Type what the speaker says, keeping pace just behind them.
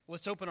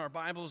Let's open our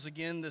Bibles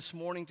again this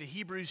morning to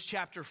Hebrews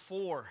chapter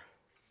 4.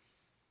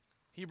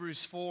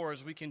 Hebrews 4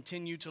 as we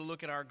continue to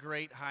look at our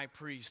great high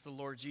priest, the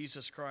Lord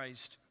Jesus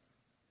Christ.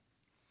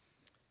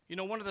 You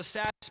know, one of the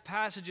saddest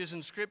passages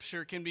in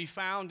Scripture can be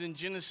found in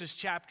Genesis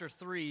chapter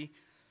 3.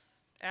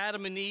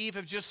 Adam and Eve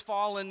have just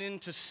fallen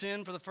into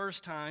sin for the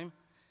first time.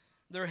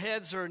 Their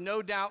heads are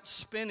no doubt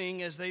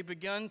spinning as they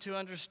begun to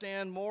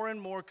understand more and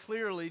more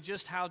clearly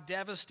just how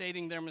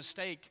devastating their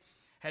mistake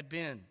had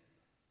been.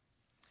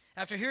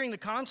 After hearing the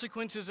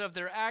consequences of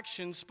their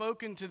actions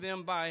spoken to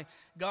them by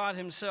God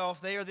himself,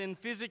 they are then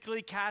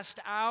physically cast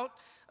out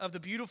of the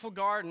beautiful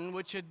garden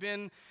which had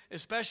been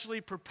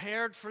especially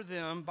prepared for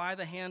them by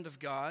the hand of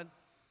God,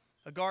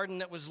 a garden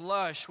that was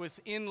lush with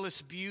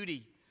endless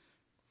beauty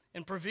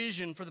and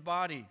provision for the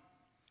body.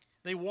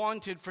 They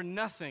wanted for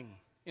nothing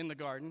in the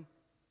garden.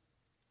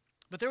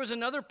 But there was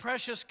another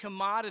precious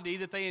commodity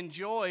that they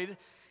enjoyed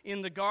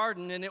in the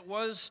garden, and it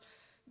was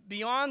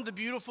beyond the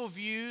beautiful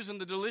views and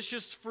the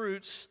delicious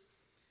fruits.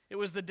 It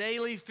was the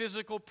daily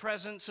physical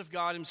presence of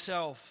God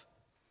himself.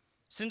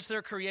 Since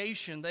their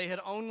creation, they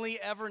had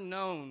only ever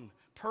known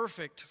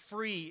perfect,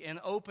 free, and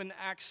open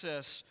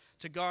access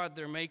to God,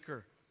 their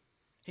Maker.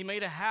 He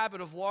made a habit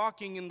of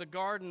walking in the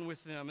garden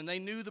with them, and they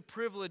knew the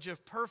privilege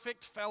of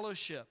perfect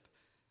fellowship.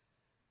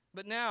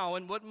 But now,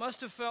 in what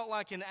must have felt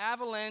like an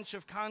avalanche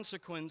of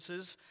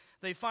consequences,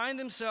 they find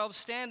themselves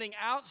standing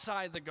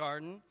outside the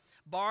garden,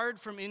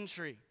 barred from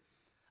entry.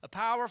 A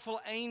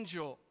powerful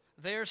angel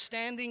there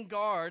standing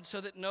guard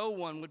so that no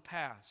one would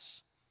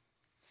pass.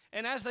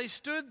 And as they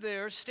stood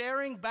there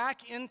staring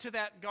back into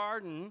that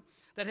garden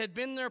that had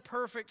been their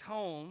perfect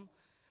home,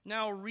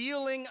 now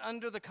reeling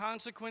under the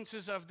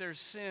consequences of their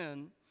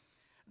sin,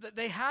 that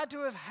they had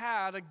to have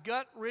had a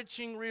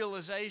gut-wrenching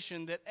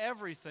realization that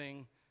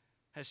everything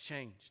has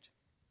changed.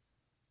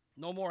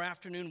 No more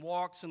afternoon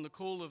walks in the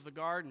cool of the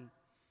garden.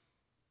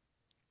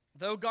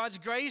 Though God's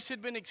grace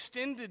had been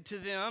extended to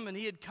them and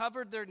he had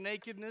covered their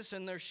nakedness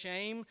and their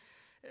shame,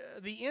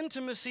 the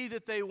intimacy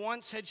that they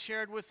once had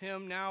shared with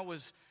him now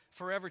was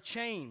forever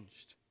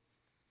changed.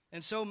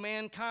 And so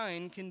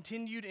mankind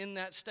continued in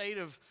that state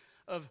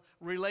of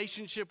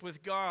relationship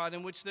with God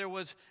in which there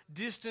was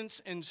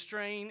distance and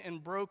strain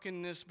and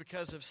brokenness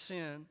because of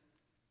sin.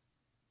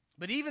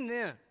 But even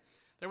then,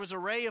 there was a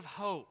ray of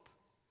hope.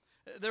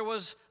 There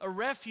was a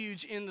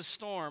refuge in the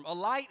storm, a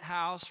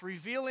lighthouse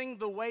revealing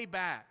the way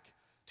back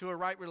to a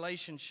right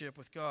relationship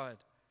with God.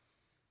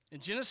 In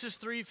Genesis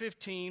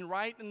 3:15,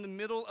 right in the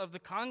middle of the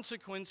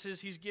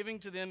consequences he's giving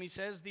to them, he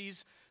says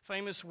these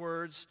famous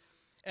words,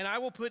 "And I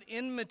will put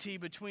enmity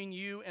between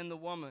you and the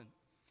woman,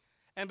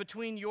 and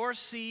between your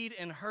seed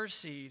and her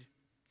seed.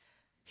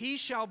 He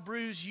shall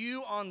bruise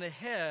you on the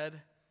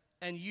head,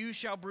 and you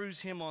shall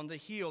bruise him on the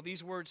heel."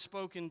 These words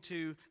spoken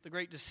to the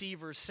great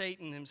deceiver,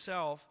 Satan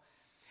himself.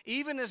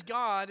 Even as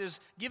God is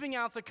giving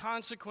out the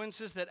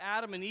consequences that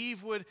Adam and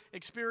Eve would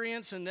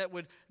experience and that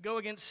would go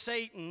against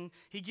Satan,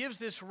 he gives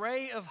this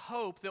ray of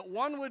hope that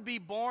one would be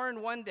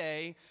born one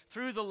day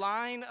through the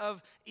line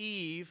of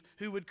Eve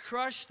who would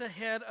crush the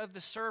head of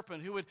the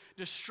serpent, who would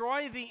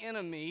destroy the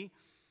enemy,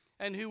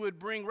 and who would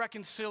bring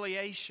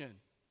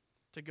reconciliation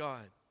to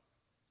God.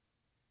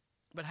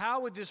 But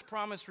how would this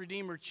promised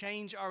Redeemer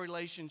change our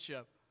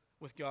relationship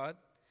with God?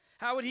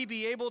 How would he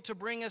be able to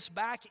bring us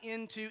back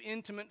into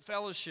intimate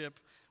fellowship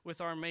with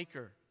our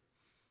Maker?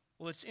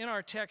 Well, it's in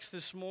our text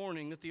this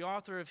morning that the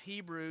author of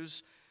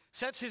Hebrews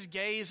sets his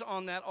gaze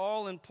on that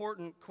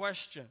all-important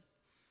question.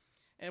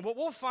 And what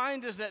we'll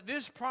find is that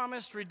this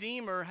promised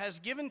Redeemer has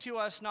given to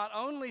us not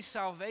only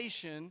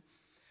salvation,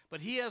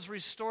 but he has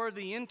restored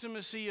the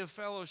intimacy of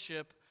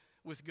fellowship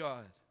with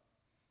God.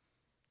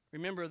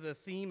 Remember, the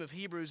theme of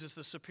Hebrews is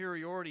the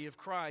superiority of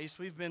Christ.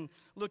 We've been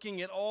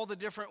looking at all the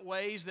different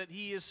ways that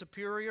he is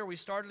superior. We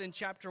started in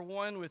chapter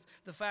 1 with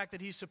the fact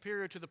that he's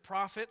superior to the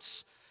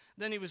prophets.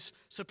 Then he was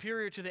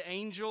superior to the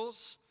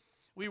angels.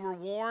 We were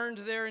warned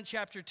there in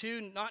chapter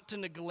 2 not to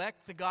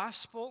neglect the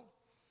gospel.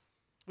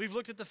 We've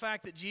looked at the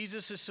fact that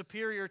Jesus is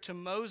superior to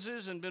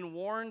Moses and been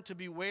warned to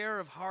beware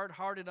of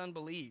hard-hearted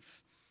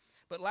unbelief.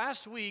 But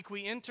last week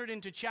we entered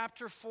into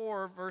chapter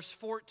 4, verse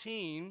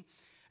 14,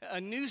 a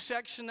new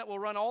section that will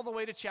run all the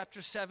way to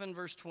chapter 7,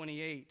 verse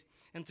 28.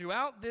 And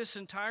throughout this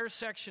entire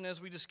section, as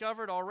we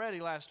discovered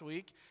already last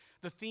week,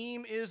 the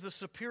theme is the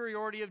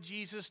superiority of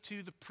Jesus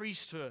to the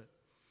priesthood.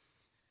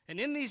 And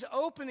in these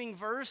opening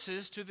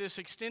verses to this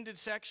extended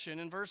section,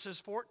 in verses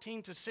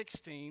 14 to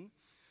 16,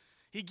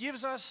 he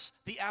gives us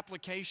the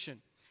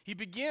application. He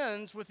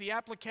begins with the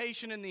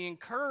application and the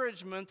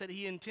encouragement that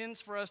he intends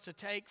for us to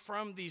take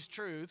from these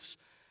truths.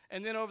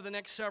 And then over the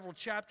next several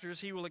chapters,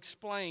 he will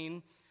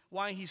explain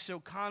why he's so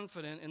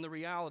confident in the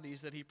realities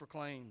that he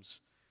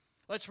proclaims.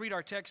 Let's read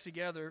our text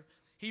together,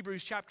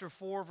 Hebrews chapter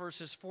 4,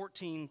 verses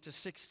 14 to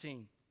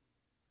 16.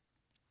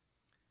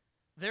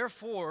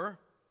 "Therefore,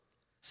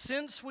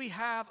 since we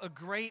have a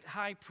great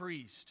high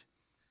priest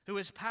who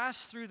has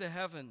passed through the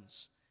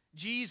heavens,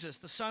 Jesus,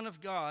 the Son of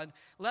God,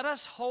 let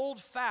us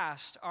hold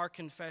fast our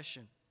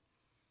confession.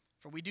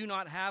 For we do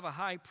not have a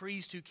high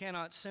priest who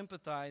cannot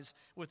sympathize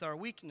with our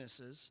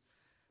weaknesses,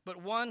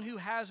 but one who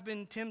has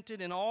been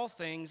tempted in all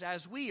things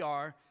as we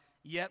are,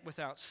 yet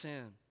without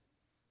sin.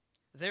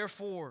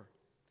 Therefore,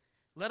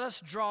 let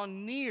us draw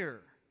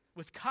near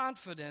with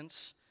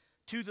confidence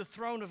to the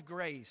throne of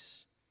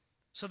grace,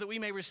 so that we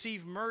may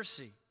receive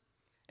mercy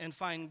and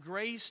find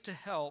grace to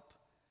help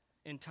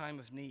in time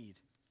of need.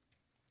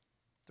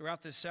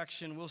 Throughout this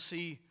section, we'll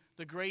see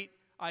the great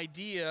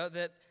idea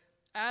that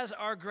as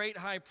our great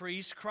high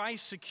priest,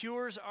 Christ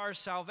secures our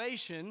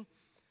salvation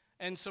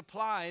and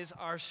supplies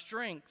our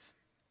strength.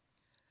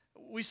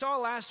 We saw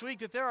last week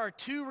that there are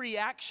two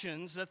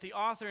reactions that the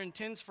author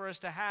intends for us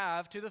to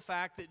have to the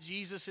fact that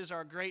Jesus is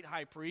our great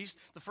high priest.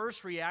 The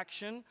first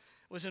reaction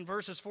was in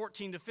verses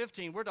 14 to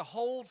 15. We're to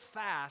hold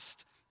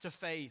fast to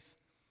faith.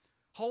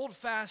 Hold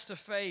fast to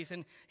faith.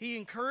 And he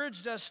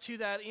encouraged us to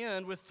that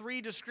end with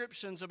three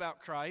descriptions about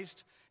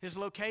Christ: his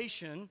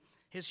location,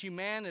 his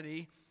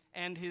humanity,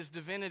 and his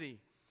divinity.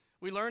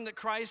 We learned that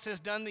Christ has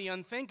done the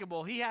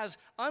unthinkable. He has,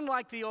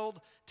 unlike the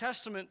Old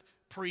Testament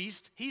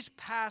priest, he's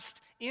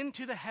passed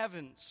into the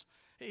heavens.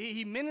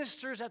 He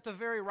ministers at the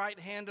very right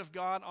hand of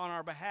God on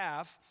our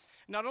behalf.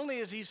 Not only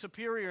is he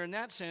superior in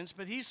that sense,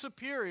 but he's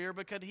superior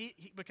because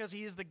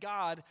he is the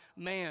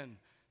God-man,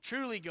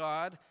 truly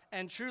God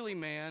and truly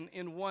man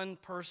in one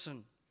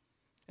person.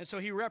 And so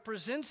he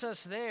represents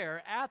us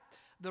there at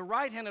the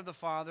right hand of the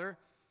Father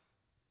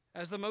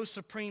as the most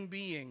supreme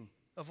being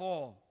of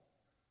all.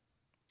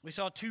 We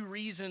saw two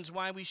reasons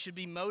why we should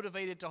be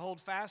motivated to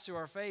hold fast to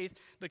our faith: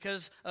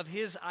 because of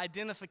his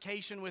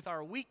identification with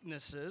our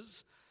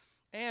weaknesses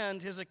and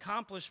his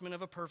accomplishment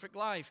of a perfect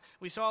life.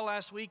 We saw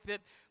last week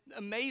that,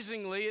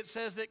 amazingly, it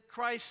says that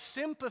Christ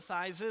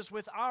sympathizes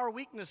with our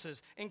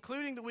weaknesses,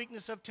 including the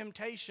weakness of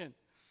temptation.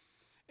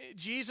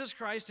 Jesus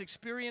Christ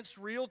experienced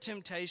real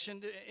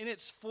temptation in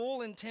its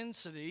full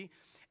intensity,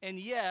 and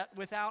yet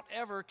without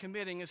ever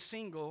committing a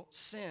single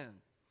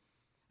sin.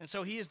 And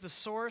so he is the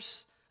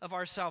source of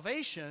our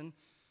salvation,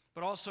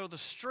 but also the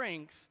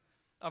strength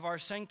of our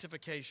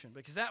sanctification.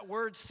 Because that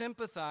word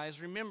sympathize,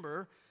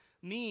 remember,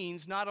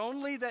 means not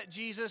only that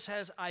Jesus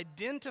has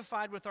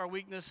identified with our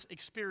weakness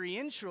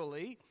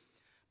experientially,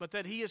 but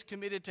that he is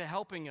committed to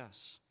helping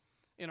us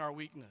in our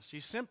weakness. He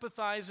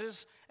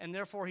sympathizes, and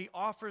therefore he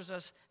offers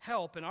us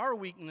help in our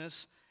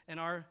weakness and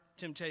our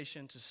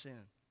temptation to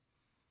sin.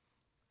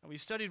 Now, we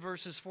studied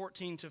verses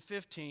 14 to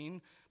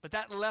 15, but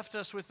that left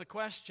us with the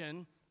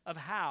question of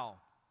how.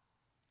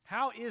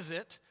 How is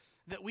it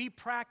that we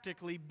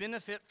practically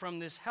benefit from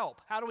this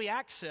help? How do we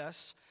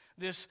access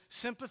this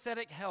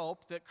sympathetic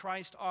help that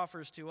Christ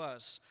offers to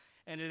us?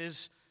 And it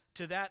is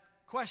to that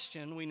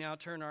question we now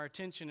turn our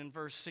attention in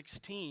verse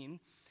 16.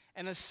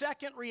 And a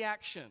second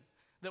reaction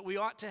that we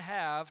ought to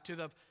have to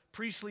the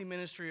priestly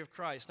ministry of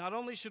Christ. Not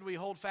only should we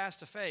hold fast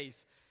to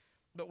faith,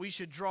 but we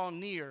should draw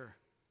near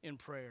in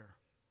prayer.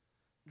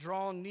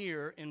 Draw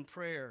near in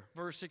prayer.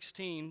 Verse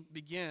 16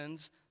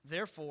 begins,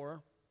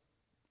 therefore,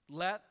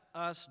 let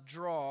us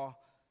draw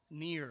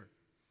near.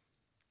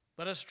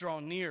 Let us draw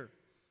near.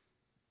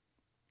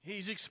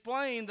 He's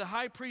explained the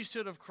high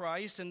priesthood of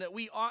Christ and that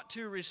we ought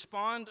to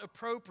respond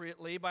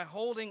appropriately by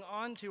holding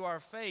on to our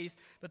faith,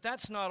 but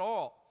that's not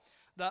all.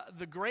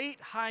 The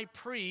great high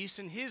priest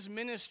and his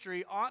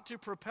ministry ought to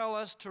propel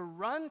us to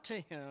run to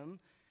him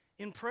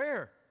in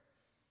prayer.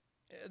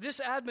 This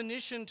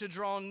admonition to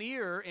draw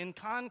near in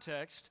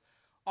context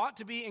ought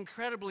to be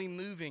incredibly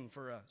moving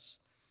for us,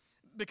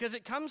 because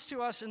it comes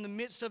to us in the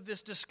midst of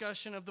this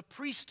discussion of the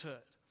priesthood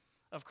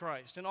of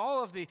Christ and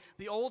all of the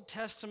Old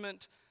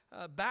Testament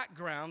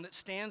background that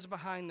stands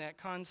behind that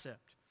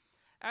concept.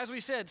 As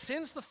we said,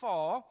 since the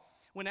fall,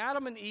 when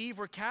Adam and Eve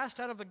were cast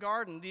out of the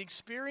garden, the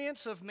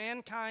experience of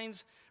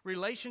mankind's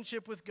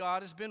relationship with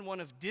God has been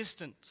one of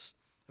distance,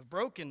 of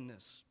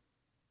brokenness.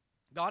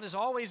 God has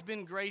always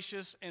been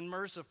gracious and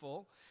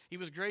merciful. He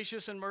was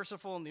gracious and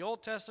merciful in the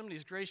Old Testament.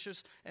 He's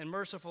gracious and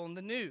merciful in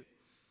the New.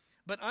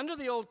 But under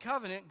the Old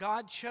Covenant,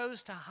 God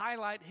chose to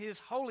highlight his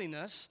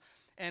holiness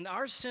and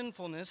our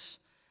sinfulness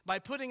by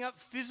putting up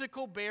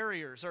physical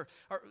barriers or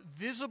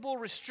visible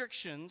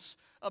restrictions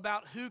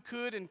about who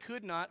could and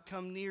could not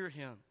come near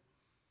him.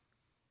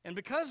 And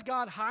because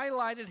God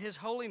highlighted his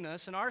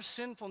holiness and our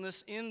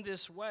sinfulness in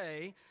this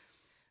way,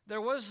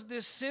 there was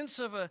this sense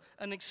of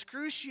an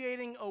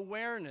excruciating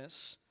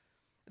awareness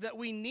that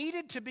we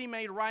needed to be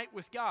made right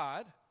with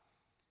God,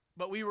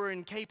 but we were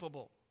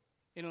incapable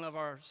in and of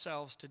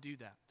ourselves to do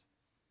that.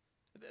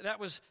 That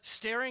was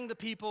staring the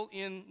people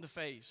in the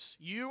face.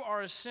 You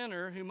are a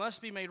sinner who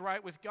must be made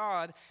right with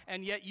God,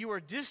 and yet you are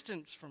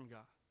distant from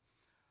God.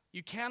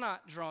 You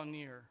cannot draw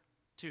near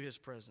to his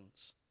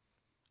presence.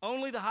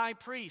 Only the high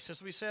priest,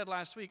 as we said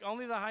last week,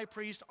 only the high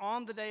priest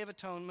on the Day of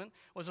Atonement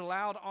was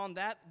allowed on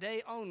that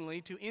day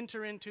only to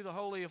enter into the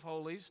Holy of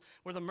Holies,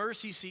 where the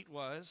mercy seat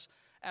was,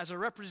 as a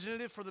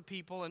representative for the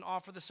people and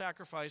offer the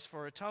sacrifice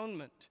for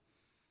atonement.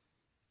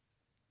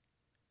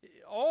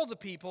 All the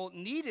people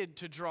needed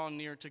to draw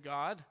near to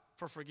God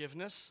for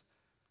forgiveness,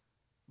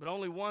 but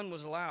only one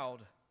was allowed.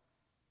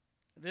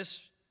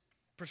 This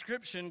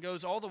prescription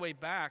goes all the way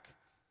back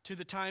to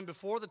the time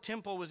before the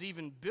temple was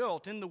even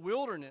built. In the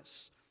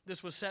wilderness,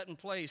 this was set in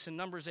place in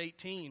Numbers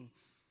 18.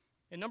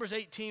 In Numbers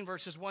 18,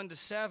 verses 1 to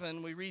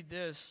 7, we read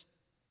this.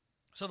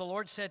 So the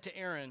Lord said to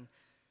Aaron,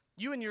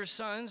 "You and your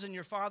sons and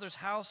your father's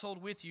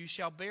household with you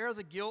shall bear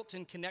the guilt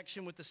in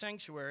connection with the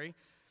sanctuary,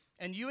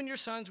 and you and your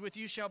sons with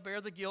you shall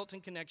bear the guilt in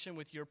connection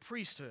with your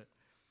priesthood.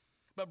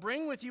 But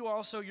bring with you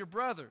also your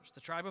brothers, the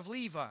tribe of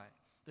Levi,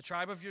 the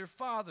tribe of your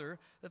father,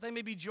 that they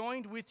may be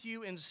joined with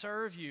you and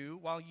serve you,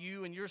 while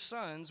you and your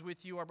sons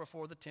with you are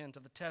before the tent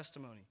of the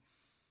testimony.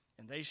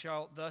 And they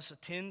shall thus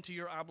attend to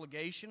your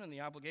obligation and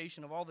the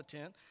obligation of all the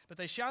tent, but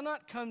they shall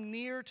not come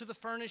near to the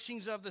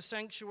furnishings of the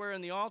sanctuary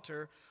and the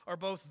altar, or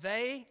both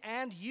they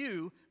and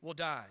you will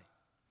die.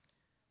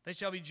 They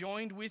shall be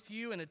joined with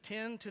you and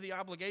attend to the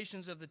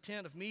obligations of the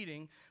tent of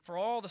meeting for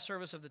all the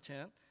service of the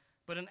tent,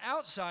 but an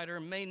outsider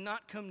may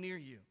not come near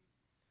you.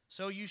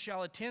 So you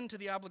shall attend to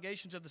the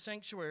obligations of the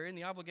sanctuary and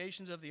the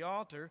obligations of the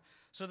altar,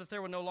 so that there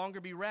will no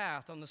longer be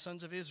wrath on the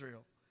sons of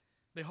Israel.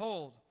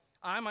 Behold,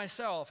 I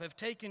myself have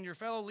taken your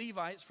fellow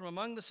Levites from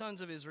among the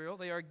sons of Israel.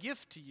 They are a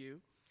gift to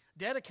you,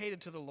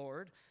 dedicated to the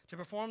Lord, to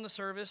perform the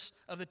service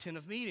of the tent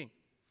of meeting.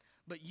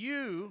 But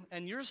you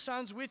and your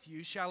sons with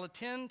you shall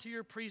attend to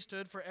your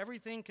priesthood for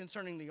everything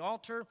concerning the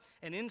altar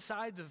and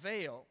inside the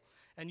veil,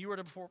 and you are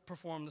to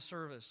perform the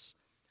service.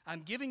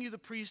 I'm giving you the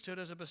priesthood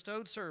as a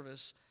bestowed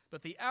service,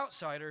 but the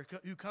outsider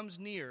who comes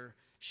near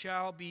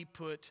shall be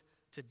put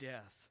to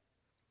death."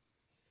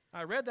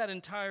 I read that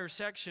entire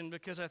section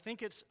because I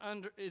think it's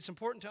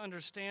important to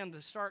understand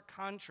the stark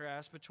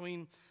contrast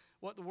between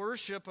what the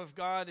worship of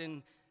God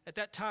at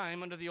that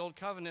time under the Old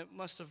Covenant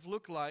must have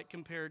looked like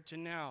compared to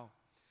now.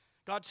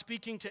 God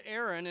speaking to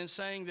Aaron and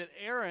saying that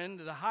Aaron,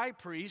 the high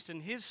priest,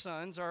 and his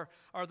sons are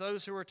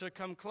those who are to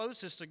come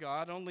closest to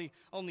God, only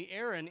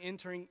Aaron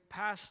entering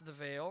past the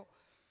veil.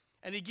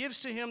 And he gives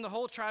to him the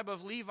whole tribe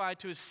of Levi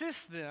to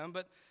assist them,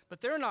 but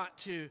they're not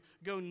to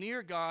go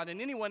near God,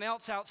 and anyone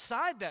else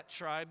outside that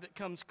tribe that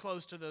comes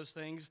close to those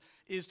things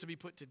is to be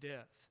put to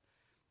death.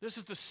 This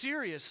is the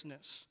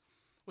seriousness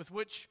with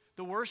which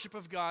the worship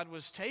of God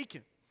was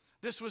taken.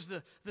 This was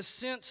the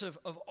sense of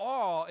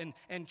awe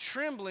and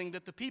trembling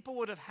that the people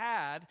would have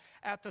had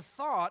at the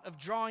thought of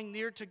drawing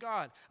near to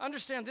God.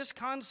 Understand this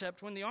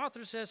concept when the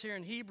author says here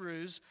in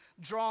Hebrews,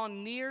 draw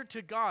near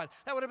to God.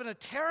 That would have been a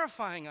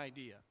terrifying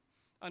idea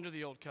under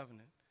the Old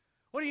Covenant.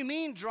 What do you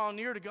mean, draw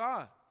near to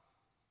God?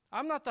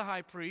 I'm not the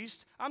high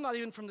priest. I'm not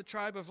even from the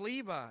tribe of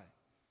Levi.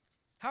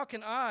 How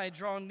can I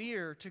draw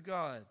near to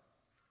God?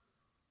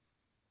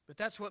 But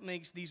that's what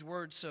makes these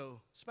words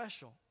so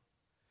special.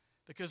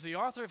 Because the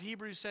author of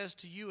Hebrews says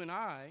to you and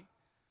I,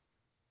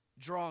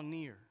 draw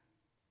near.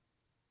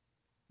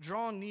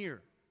 Draw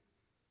near.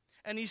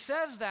 And he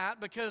says that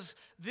because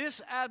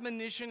this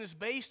admonition is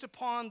based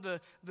upon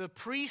the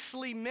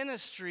priestly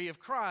ministry of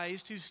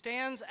Christ, who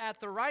stands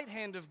at the right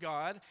hand of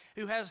God,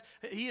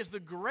 he is the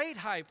great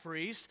high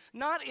priest,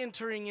 not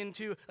entering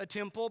into a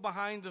temple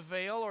behind the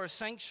veil or a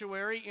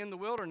sanctuary in the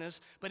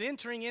wilderness, but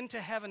entering into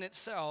heaven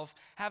itself,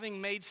 having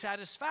made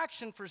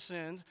satisfaction for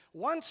sins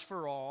once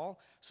for all,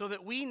 so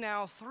that we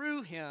now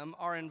through him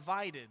are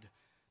invited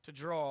to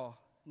draw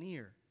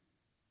near.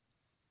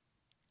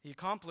 He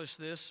accomplished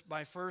this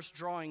by first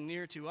drawing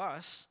near to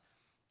us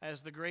as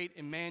the great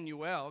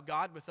Emmanuel,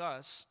 God with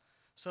us,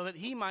 so that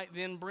he might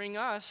then bring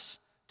us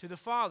to the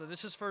Father.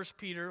 This is 1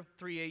 Peter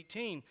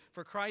 3:18.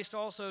 For Christ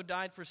also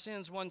died for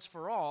sins once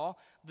for all,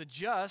 the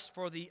just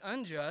for the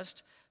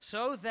unjust,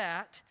 so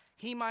that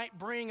he might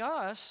bring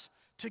us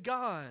to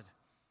God,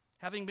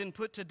 having been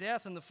put to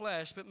death in the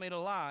flesh, but made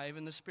alive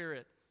in the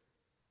Spirit.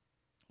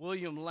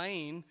 William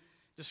Lane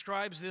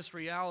describes this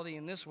reality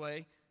in this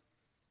way.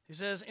 He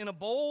says, in a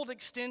bold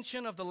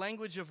extension of the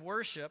language of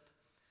worship,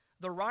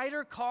 the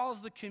writer calls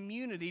the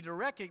community to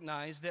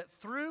recognize that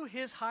through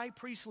his high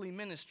priestly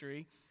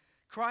ministry,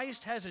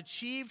 Christ has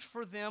achieved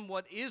for them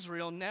what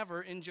Israel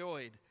never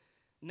enjoyed,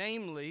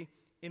 namely,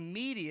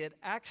 immediate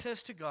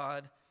access to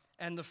God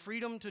and the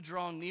freedom to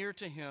draw near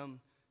to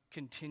him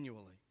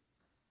continually.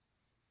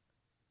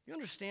 You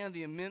understand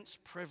the immense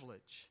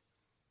privilege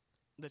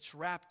that's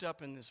wrapped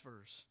up in this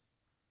verse.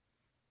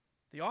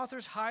 The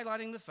author's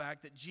highlighting the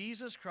fact that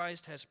Jesus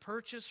Christ has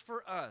purchased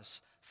for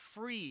us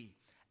free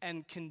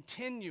and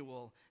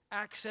continual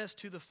access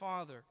to the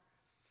Father,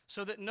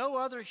 so that no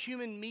other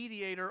human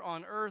mediator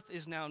on earth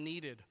is now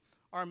needed.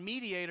 Our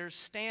mediator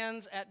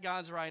stands at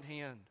God's right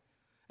hand.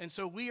 And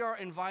so we are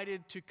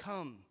invited to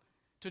come,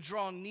 to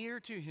draw near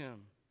to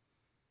him.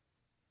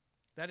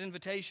 That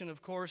invitation,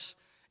 of course,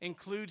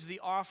 includes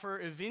the offer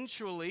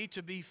eventually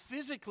to be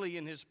physically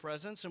in his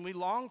presence, and we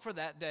long for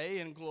that day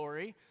in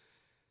glory.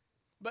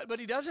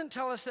 But he doesn't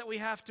tell us that we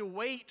have to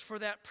wait for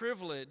that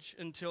privilege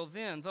until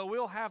then, though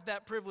we'll have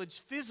that privilege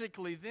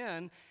physically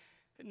then.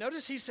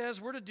 Notice he says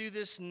we're to do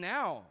this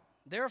now.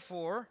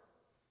 Therefore,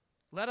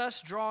 let us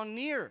draw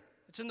near.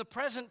 It's in the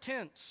present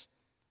tense.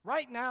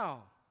 Right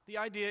now, the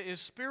idea is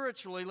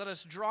spiritually, let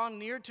us draw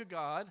near to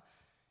God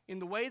in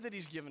the way that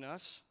he's given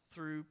us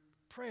through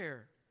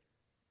prayer.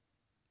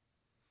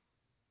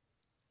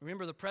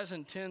 Remember, the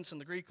present tense in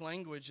the Greek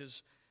language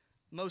is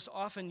most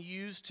often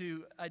used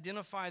to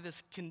identify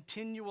this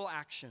continual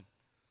action.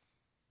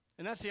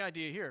 And that's the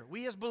idea here.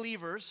 We as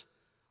believers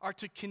are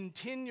to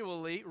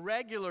continually,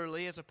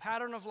 regularly, as a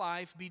pattern of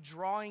life, be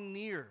drawing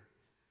near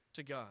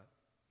to God.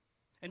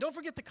 And don't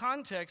forget the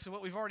context of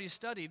what we've already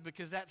studied,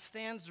 because that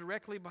stands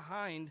directly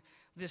behind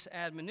this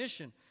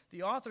admonition.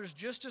 The authors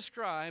just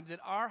described that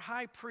our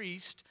high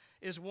priest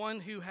is one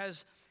who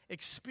has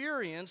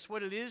experienced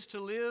what it is to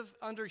live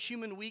under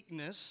human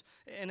weakness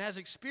and has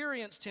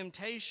experienced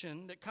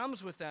temptation that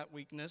comes with that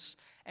weakness,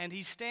 and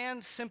he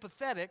stands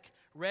sympathetic,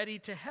 ready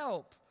to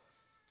help.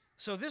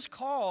 So this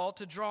call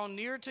to draw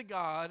near to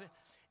God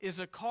is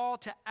a call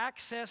to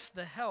access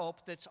the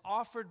help that's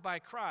offered by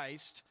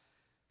Christ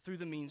through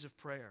the means of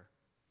prayer.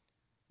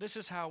 This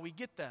is how we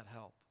get that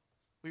help.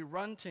 We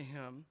run to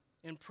him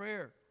in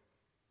prayer.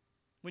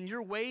 When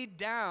you're weighed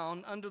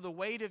down under the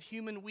weight of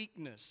human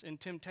weakness and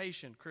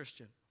temptation,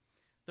 Christian,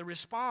 the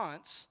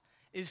response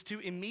is to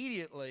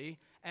immediately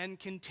and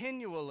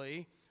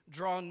continually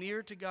draw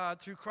near to God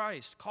through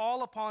Christ.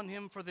 Call upon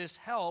him for this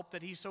help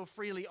that he so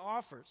freely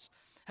offers.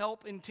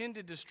 Help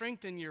intended to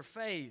strengthen your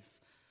faith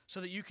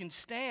so that you can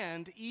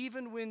stand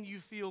even when you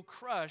feel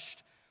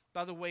crushed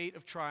by the weight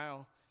of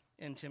trial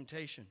and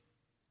temptation.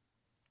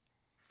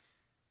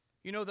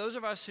 You know, those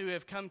of us who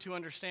have come to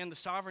understand the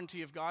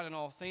sovereignty of God in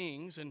all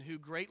things and who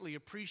greatly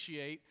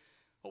appreciate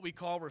what we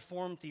call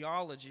Reformed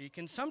theology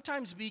can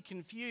sometimes be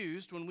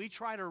confused when we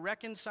try to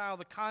reconcile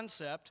the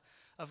concept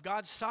of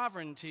God's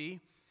sovereignty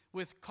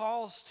with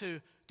calls to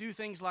do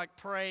things like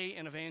pray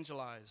and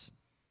evangelize.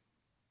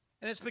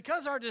 And it's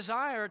because our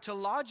desire to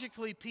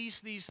logically piece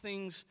these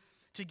things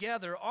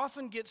together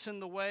often gets in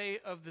the way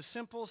of the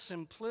simple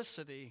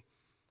simplicity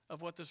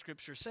of what the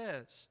Scripture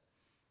says.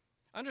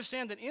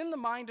 Understand that in the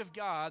mind of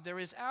God, there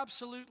is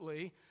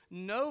absolutely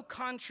no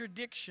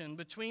contradiction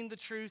between the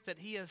truth that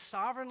he has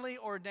sovereignly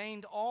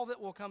ordained all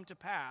that will come to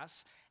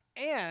pass,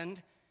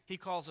 and he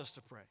calls us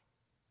to pray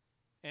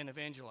and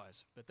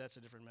evangelize, but that's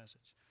a different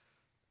message.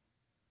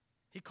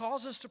 He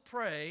calls us to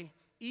pray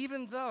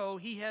even though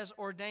he has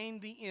ordained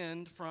the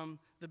end from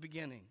the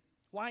beginning.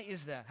 Why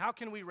is that? How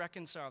can we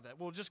reconcile that?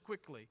 Well, just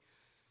quickly.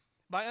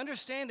 By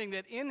understanding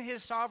that in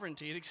his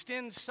sovereignty, it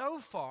extends so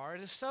far,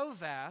 it is so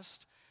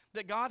vast,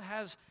 that God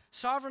has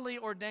sovereignly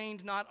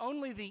ordained not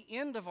only the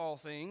end of all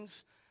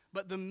things,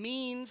 but the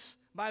means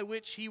by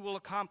which he will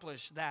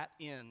accomplish that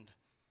end.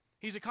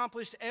 He's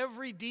accomplished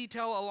every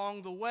detail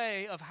along the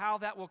way of how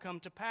that will come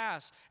to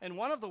pass. And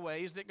one of the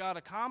ways that God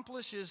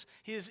accomplishes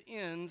his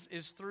ends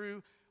is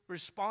through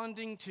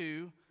responding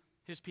to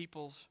his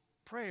people's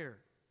prayer.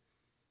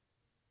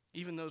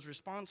 Even those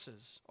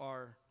responses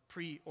are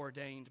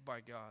preordained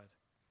by God.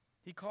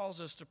 He calls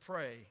us to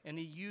pray, and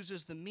he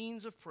uses the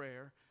means of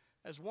prayer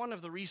as one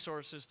of the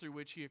resources through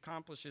which he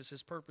accomplishes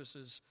his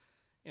purposes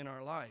in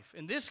our life.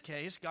 In this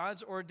case,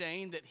 God's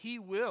ordained that he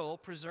will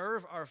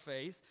preserve our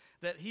faith,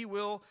 that he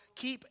will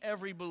keep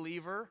every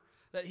believer,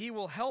 that he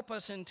will help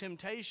us in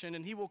temptation,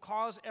 and he will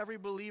cause every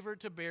believer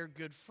to bear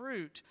good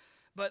fruit.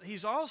 But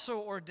he's also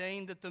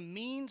ordained that the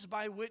means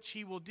by which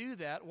he will do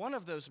that, one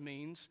of those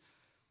means,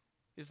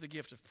 is the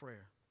gift of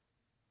prayer.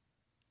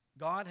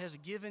 God has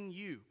given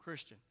you,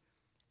 Christian,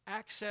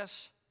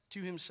 access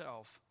to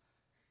himself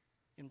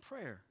in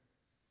prayer.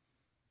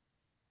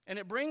 And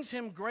it brings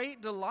him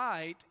great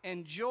delight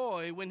and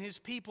joy when his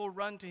people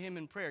run to him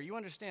in prayer. You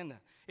understand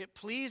that? It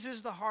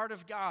pleases the heart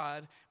of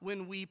God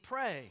when we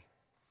pray.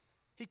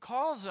 He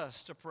calls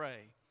us to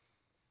pray.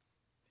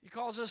 He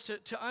calls us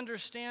to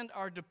understand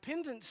our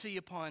dependency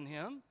upon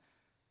him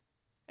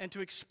and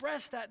to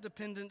express that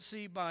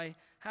dependency by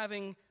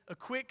having a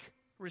quick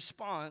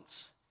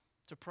response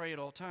to pray at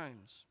all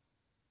times.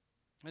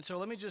 And so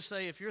let me just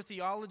say, if your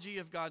theology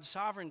of God's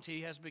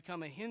sovereignty has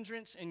become a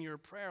hindrance in your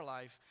prayer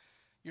life,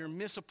 you're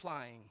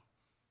misapplying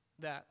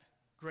that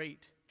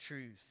great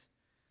truth.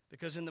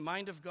 Because in the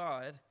mind of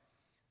God,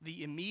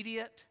 the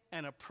immediate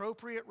and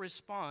appropriate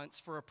response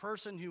for a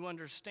person who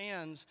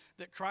understands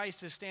that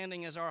Christ is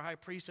standing as our high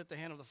priest at the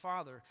hand of the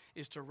Father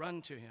is to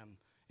run to him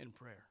in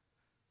prayer.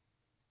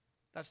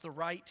 That's the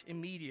right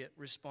immediate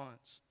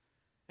response.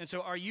 And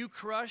so are you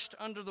crushed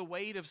under the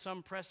weight of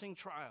some pressing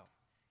trial?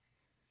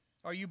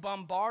 Are you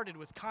bombarded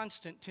with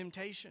constant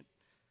temptation?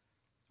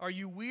 Are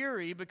you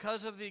weary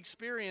because of the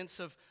experience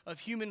of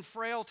human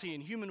frailty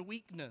and human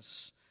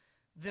weakness?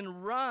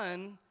 Then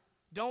run,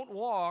 don't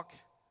walk,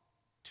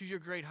 to your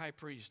great high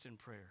priest in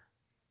prayer.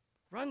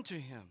 Run to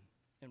him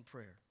in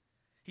prayer.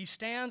 He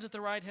stands at the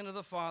right hand of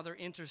the Father,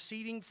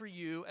 interceding for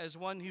you as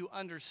one who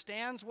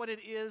understands what it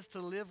is to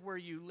live where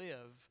you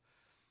live,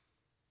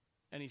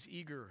 and he's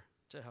eager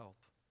to help.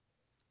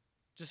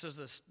 Just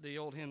as the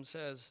old hymn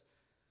says,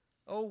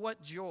 "Oh,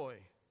 what joy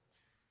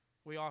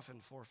we often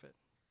forfeit.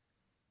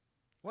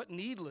 What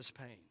needless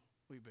pain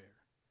we bear.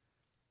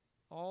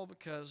 All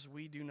because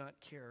we do not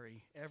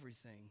carry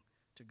everything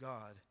to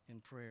God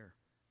in prayer."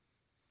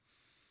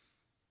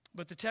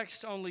 But the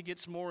text only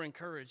gets more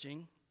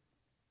encouraging.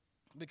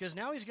 because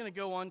now he's going to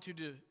go on to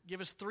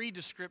give us three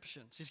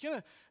descriptions. He's going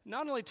to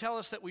not only tell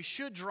us that we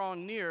should draw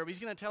near, but he's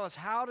going to tell us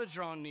how to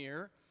draw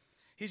near.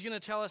 He's going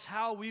to tell us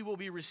how we will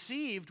be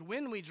received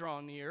when we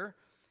draw near,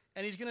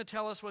 and he's going to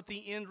tell us what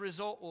the end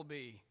result will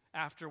be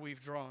after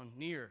we've drawn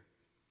near.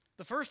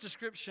 The first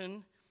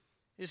description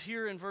is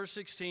here in verse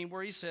 16,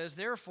 where he says,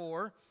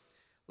 "Therefore,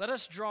 let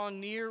us draw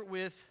near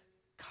with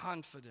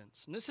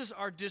confidence." And this is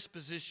our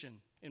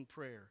disposition in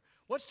prayer.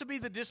 What's to be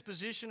the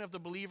disposition of the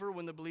believer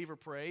when the believer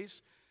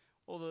prays?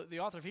 Well, the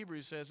author of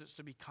Hebrews says it's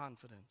to be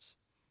confidence.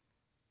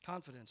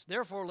 Confidence.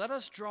 Therefore, let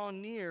us draw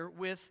near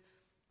with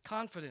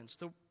confidence.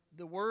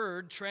 The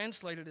word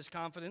translated as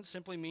confidence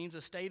simply means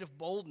a state of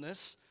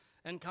boldness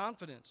and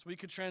confidence. We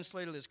could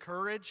translate it as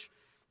courage,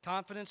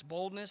 confidence,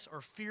 boldness,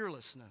 or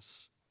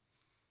fearlessness.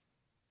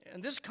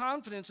 And this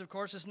confidence, of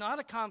course, is not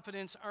a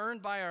confidence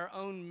earned by our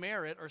own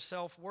merit or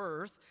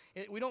self-worth.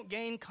 We don't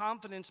gain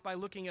confidence by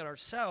looking at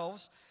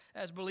ourselves.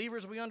 As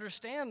believers, we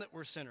understand that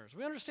we're sinners.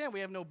 We understand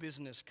we have no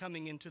business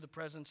coming into the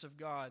presence of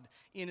God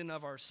in and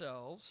of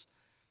ourselves.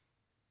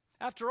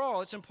 After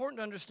all, it's important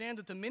to understand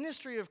that the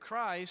ministry of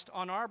Christ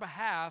on our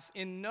behalf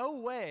in no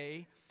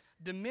way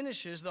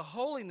diminishes the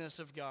holiness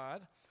of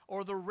God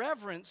or the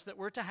reverence that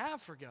we're to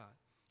have for God.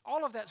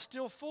 All of that's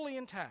still fully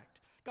intact.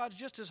 God's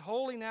just as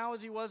holy now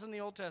as he was in the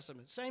Old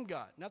Testament. Same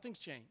God. Nothing's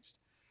changed.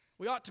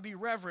 We ought to be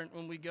reverent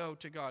when we go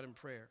to God in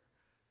prayer.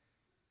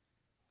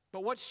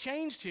 But what's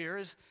changed here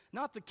is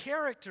not the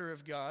character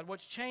of God.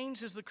 What's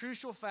changed is the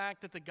crucial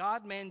fact that the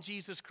God-man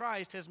Jesus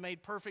Christ has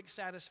made perfect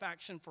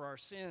satisfaction for our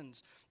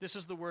sins. This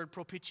is the word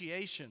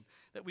propitiation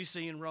that we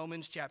see in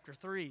Romans chapter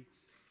 3.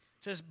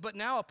 It says, "But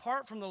now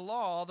apart from the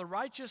law, the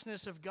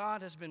righteousness of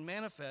God has been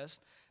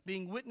manifest,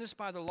 being witnessed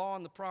by the law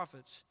and the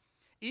prophets,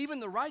 even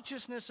the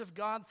righteousness of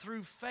God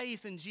through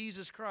faith in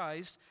Jesus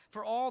Christ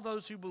for all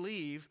those who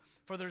believe,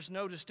 for there's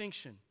no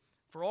distinction.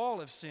 For all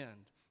have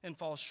sinned and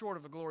fall short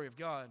of the glory of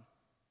God,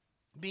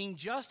 being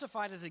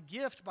justified as a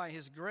gift by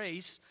his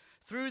grace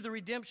through the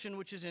redemption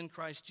which is in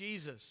Christ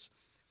Jesus,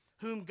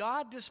 whom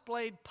God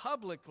displayed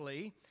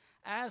publicly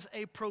as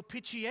a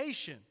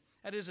propitiation,"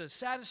 that is, a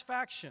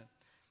satisfaction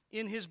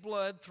in his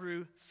blood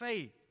through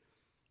faith.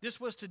 This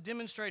was to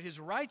demonstrate his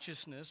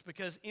righteousness,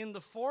 because in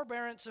the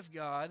forbearance of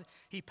God,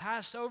 he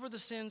passed over the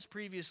sins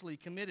previously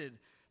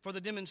committed, for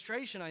the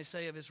demonstration, I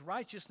say, of his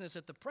righteousness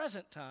at the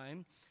present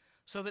time,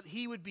 so that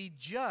he would be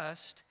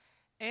just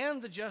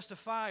and the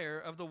justifier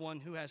of the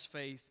one who has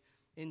faith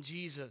in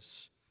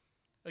Jesus.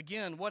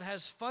 Again, what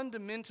has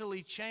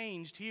fundamentally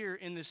changed here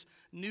in this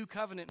new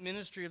covenant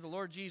ministry of the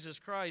Lord Jesus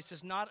Christ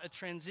is not a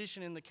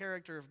transition in the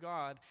character of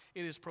God.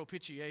 It is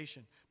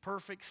propitiation,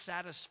 perfect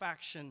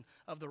satisfaction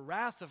of the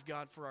wrath of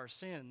God for our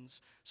sins,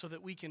 so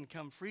that we can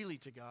come freely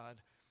to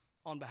God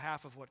on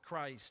behalf of what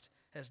Christ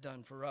has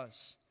done for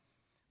us.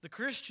 The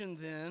Christian,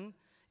 then,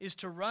 is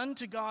to run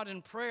to God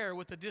in prayer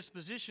with a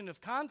disposition of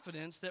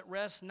confidence that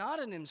rests not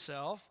in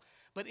himself,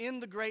 but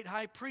in the great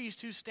high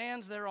priest who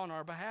stands there on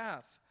our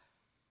behalf.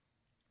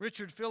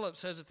 Richard Phillips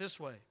says it this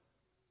way: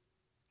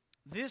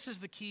 "This is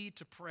the key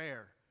to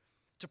prayer,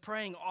 to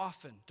praying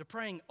often, to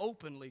praying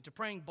openly, to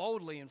praying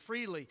boldly and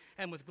freely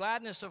and with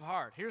gladness of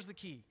heart." Here's the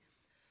key: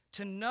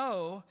 to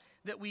know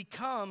that we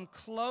come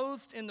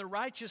clothed in the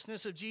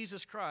righteousness of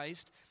Jesus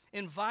Christ,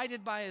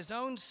 invited by his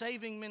own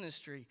saving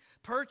ministry,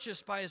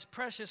 purchased by his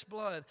precious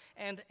blood,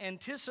 and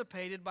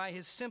anticipated by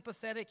his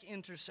sympathetic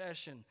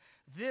intercession.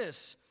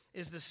 This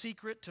is the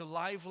secret to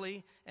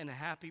lively and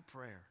happy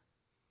prayer.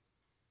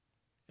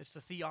 It's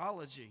the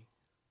theology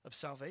of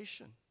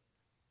salvation,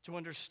 to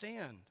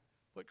understand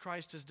what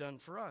Christ has done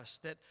for us,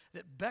 that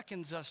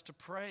beckons us to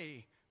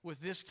pray with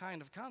this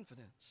kind of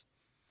confidence.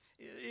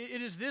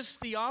 It is this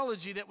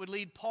theology that would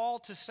lead Paul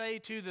to say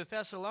to the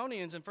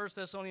Thessalonians in 1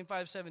 Thessalonians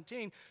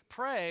 5:17,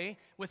 "Pray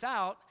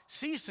without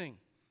ceasing."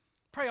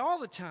 Pray all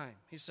the time,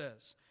 he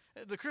says.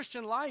 The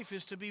Christian life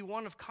is to be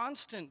one of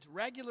constant,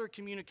 regular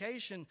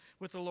communication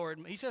with the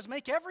Lord. He says,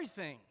 make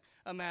everything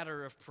a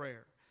matter of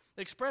prayer.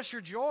 Express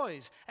your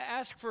joys.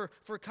 Ask for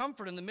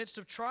comfort in the midst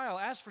of trial.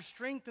 Ask for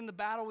strength in the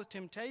battle with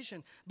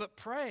temptation. But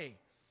pray.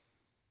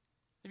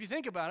 If you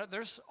think about it,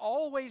 there's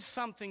always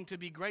something to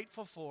be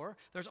grateful for.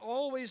 There's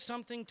always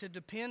something to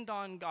depend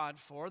on God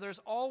for. There's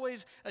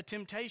always a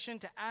temptation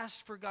to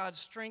ask for God's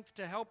strength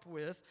to help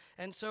with.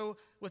 And so,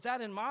 with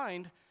that in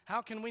mind,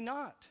 how can we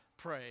not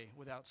pray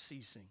without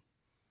ceasing?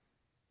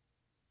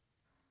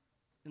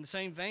 In the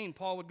same vein,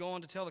 Paul would go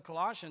on to tell the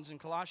Colossians in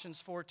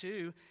Colossians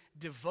 4:2,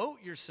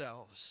 "Devote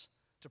yourselves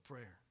to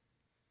prayer."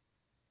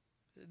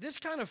 This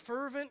kind of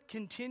fervent,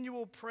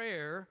 continual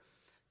prayer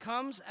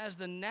comes as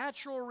the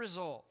natural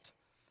result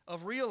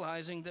of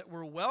realizing that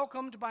we're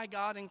welcomed by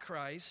God in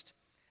Christ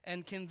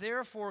and can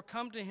therefore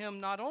come to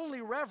him not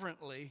only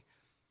reverently,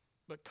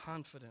 but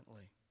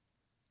confidently.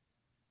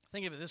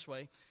 Think of it this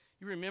way.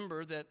 You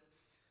remember that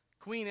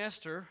Queen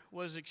Esther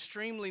was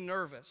extremely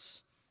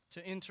nervous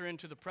to enter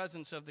into the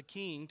presence of the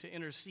king to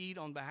intercede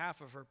on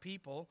behalf of her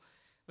people,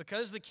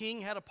 because the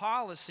king had a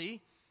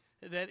policy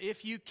that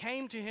if you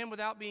came to him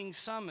without being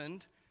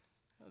summoned,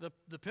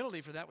 the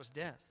penalty for that was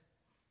death.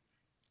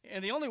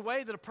 And the only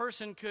way that a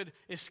person could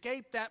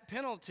escape that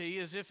penalty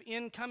is if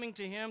in coming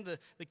to him,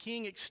 the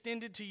king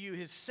extended to you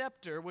his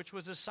scepter, which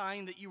was a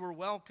sign that you were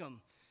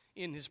welcome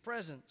in his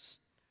presence.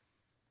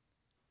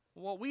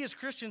 What we as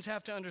Christians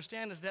have to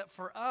understand is that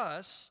for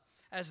us,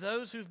 as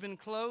those who've been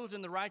clothed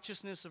in the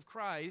righteousness of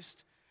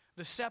Christ,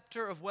 the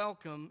scepter of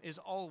welcome is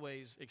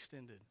always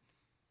extended.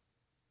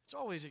 It's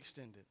always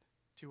extended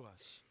to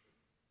us.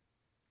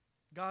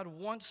 God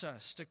wants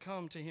us to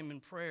come to him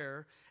in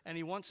prayer, and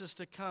he wants us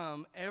to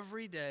come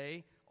every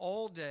day,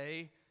 all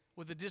day,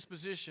 with a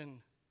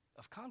disposition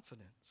of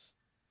confidence.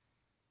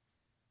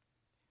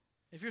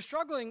 If you're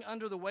struggling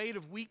under the weight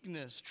of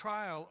weakness,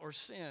 trial, or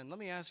sin, let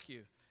me ask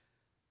you,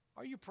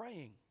 are you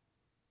praying?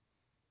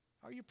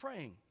 Are you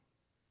praying?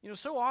 You know,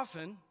 so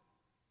often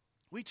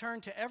we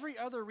turn to every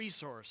other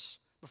resource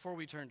before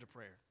we turn to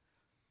prayer.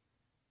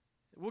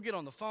 We'll get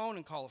on the phone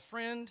and call a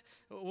friend.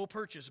 We'll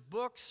purchase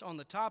books on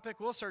the topic.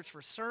 We'll search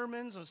for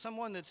sermons of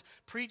someone that's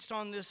preached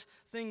on this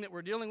thing that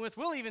we're dealing with.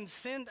 We'll even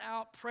send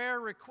out prayer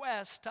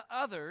requests to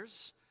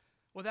others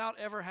without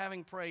ever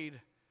having prayed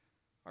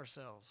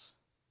ourselves.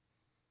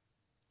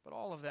 But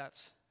all of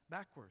that's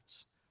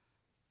backwards.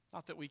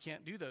 Not that we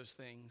can't do those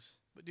things,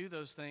 but do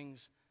those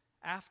things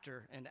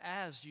after and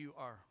as you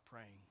are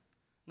praying,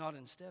 not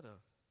instead of.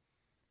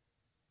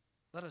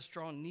 Let us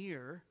draw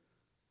near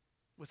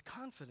with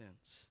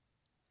confidence.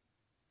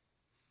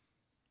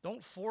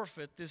 Don't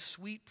forfeit this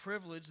sweet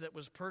privilege that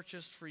was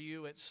purchased for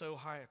you at so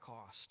high a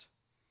cost.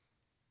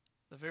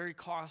 The very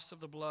cost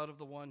of the blood of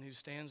the one who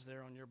stands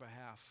there on your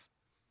behalf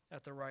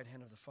at the right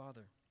hand of the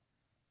Father.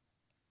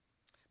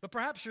 But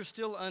perhaps you're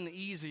still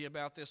uneasy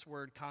about this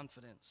word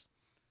confidence.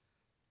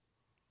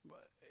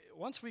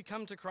 Once we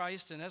come to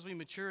Christ and as we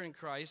mature in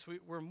Christ,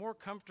 we're more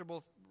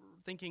comfortable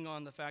thinking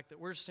on the fact that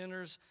we're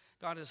sinners,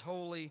 God is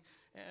holy,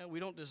 and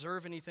we don't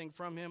deserve anything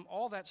from him.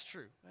 All that's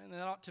true, and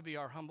that ought to be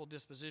our humble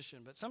disposition.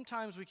 But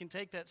sometimes we can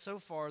take that so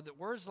far that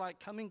words like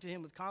coming to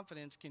him with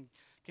confidence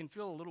can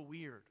feel a little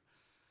weird,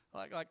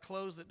 like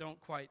clothes that don't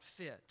quite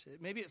fit.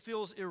 Maybe it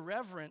feels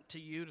irreverent to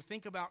you to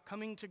think about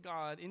coming to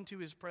God into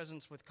his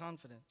presence with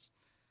confidence.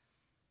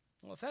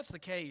 Well, if that's the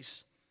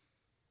case,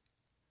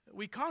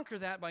 we conquer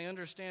that by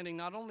understanding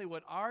not only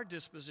what our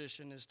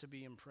disposition is to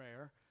be in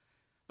prayer,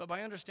 but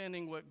by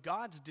understanding what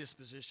God's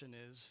disposition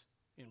is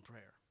in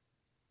prayer.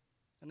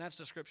 And that's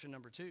description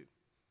number 2.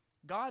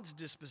 God's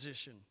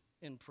disposition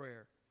in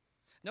prayer.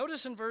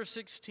 Notice in verse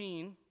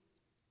 16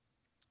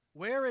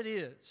 where it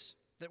is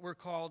that we're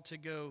called to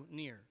go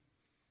near.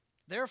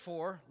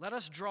 Therefore, let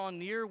us draw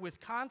near with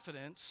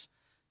confidence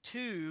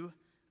to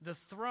the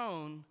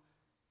throne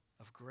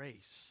of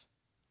grace.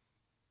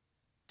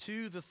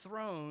 To the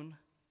throne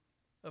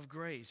of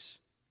grace.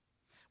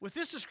 With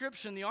this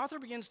description, the author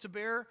begins to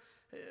bear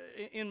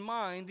in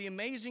mind the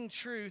amazing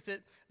truth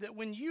that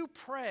when you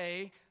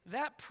pray,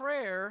 that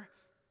prayer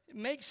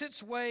makes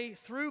its way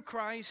through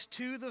Christ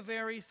to the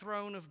very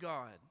throne of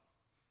God.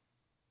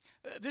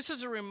 This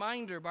is a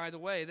reminder, by the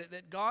way,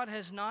 that God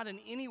has not in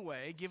any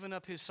way given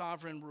up his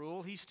sovereign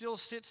rule. He still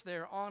sits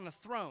there on a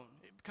throne.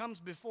 It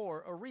comes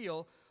before a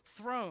real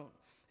throne.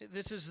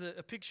 This is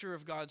a picture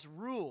of God's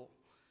rule.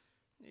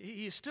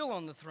 He is still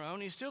on the throne.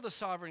 He's still the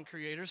sovereign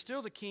creator,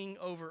 still the king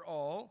over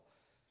all.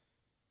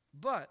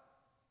 But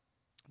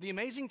the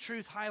amazing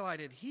truth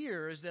highlighted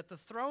here is that the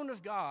throne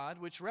of God,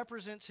 which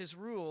represents his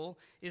rule,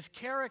 is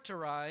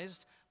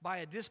characterized by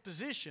a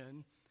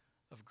disposition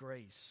of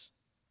grace.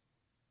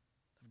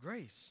 Of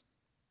grace.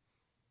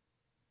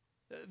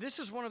 This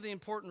is one of the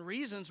important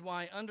reasons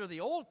why under the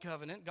old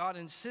covenant, God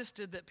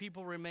insisted that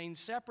people remain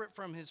separate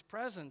from his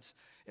presence.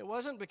 It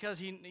wasn't because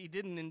he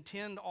didn't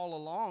intend all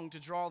along to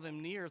draw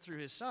them near through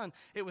his Son.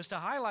 It was to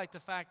highlight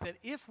the fact that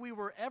if we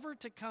were ever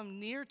to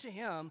come near to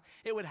him,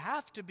 it would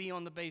have to be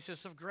on the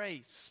basis of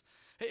grace.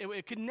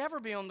 It could never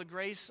be on the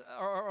grace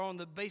or on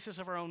the basis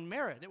of our own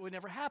merit. It would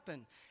never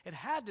happen. It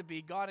had to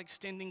be God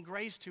extending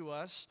grace to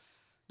us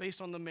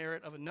based on the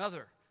merit of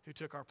another who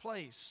took our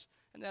place.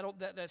 And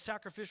that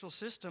sacrificial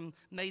system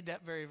made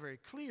that very, very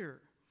clear.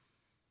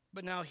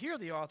 But now here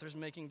the author is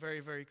making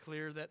very, very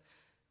clear that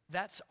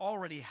that's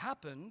already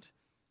happened.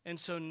 And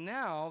so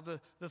now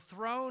the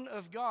throne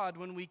of God,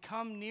 when we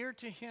come near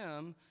to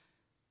him,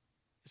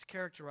 is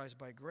characterized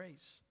by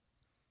grace.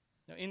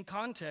 Now in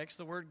context,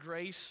 the word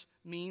grace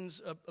means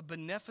a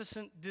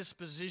beneficent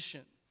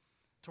disposition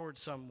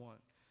towards someone.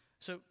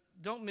 So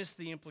don't miss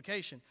the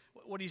implication.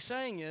 What he's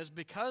saying is,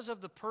 because of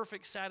the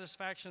perfect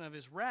satisfaction of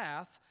his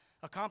wrath,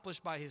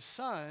 accomplished by his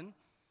Son,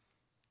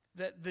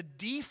 that the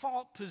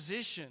default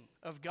position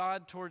of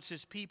God towards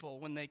his people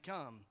when they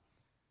come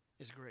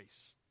is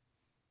grace.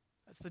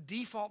 That's the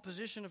default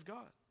position of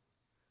God.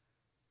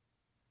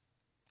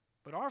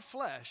 But our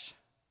flesh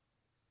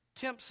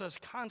tempts us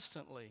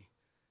constantly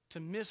to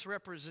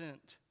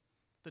misrepresent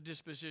the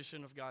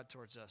disposition of God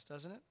towards us,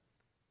 doesn't it?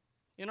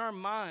 In our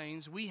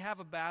minds, we have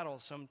a battle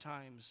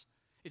sometimes.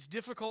 It's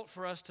difficult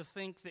for us to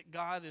think that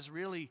God is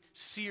really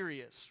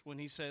serious when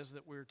he says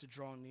that we're to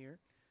draw near.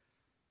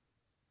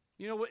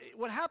 You know,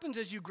 what happens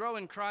as you grow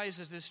in Christ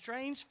is this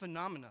strange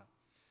phenomena.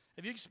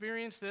 Have you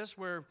experienced this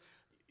where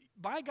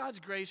by God's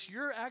grace,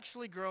 you're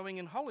actually growing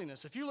in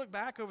holiness. If you look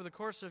back over the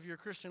course of your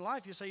Christian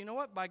life, you say, you know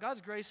what? By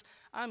God's grace,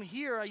 I'm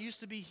here. I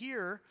used to be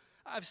here.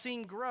 I've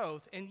seen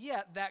growth. And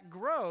yet that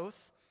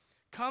growth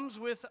comes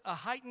with a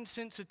heightened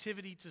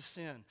sensitivity to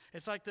sin.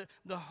 It's like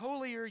the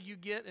holier you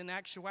get in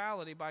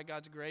actuality by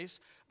God's grace,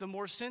 the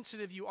more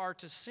sensitive you are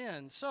to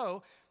sin.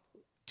 So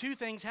two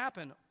things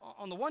happen.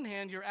 On the one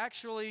hand, you're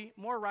actually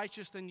more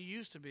righteous than you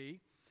used to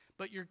be,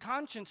 but your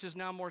conscience is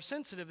now more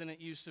sensitive than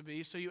it used to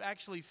be, so you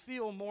actually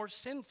feel more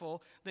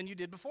sinful than you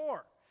did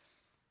before.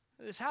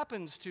 This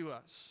happens to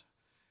us.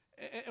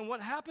 And what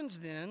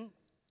happens then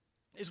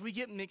is we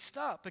get mixed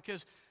up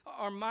because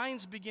our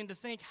minds begin to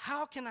think,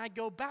 how can I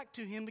go back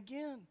to him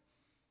again?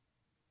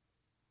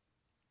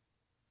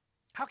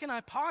 How can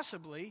I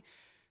possibly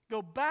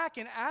go back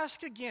and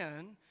ask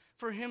again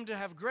for him to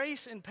have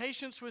grace and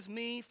patience with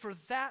me for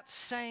that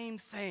same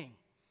thing?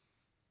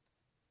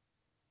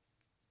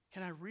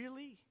 Can I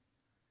really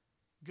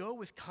go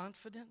with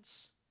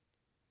confidence?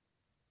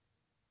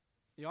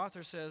 The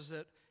author says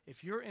that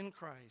if you're in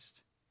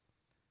Christ,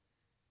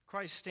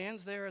 Christ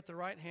stands there at the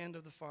right hand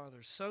of the Father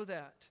so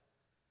that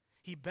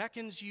he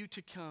beckons you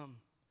to come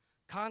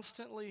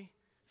constantly,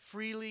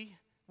 freely,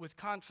 with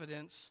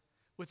confidence,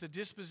 with a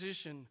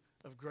disposition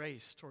of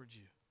grace towards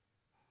you.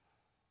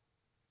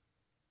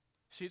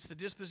 See, it's the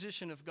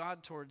disposition of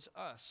God towards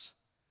us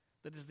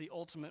that is the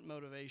ultimate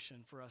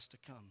motivation for us to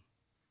come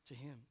to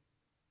him.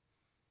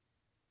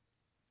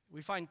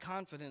 We find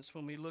confidence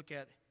when we look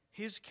at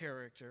his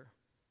character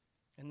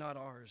and not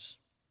ours.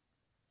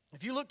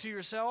 If you look to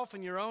yourself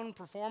and your own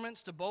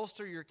performance to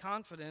bolster your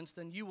confidence,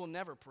 then you will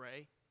never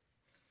pray.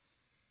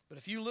 But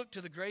if you look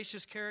to the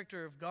gracious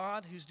character of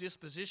God, whose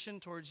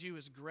disposition towards you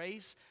is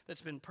grace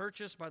that's been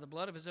purchased by the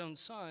blood of his own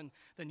Son,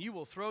 then you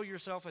will throw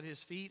yourself at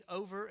his feet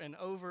over and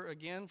over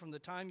again from the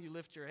time you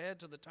lift your head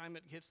to the time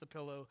it hits the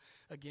pillow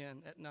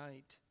again at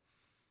night.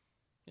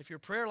 If your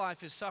prayer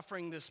life is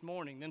suffering this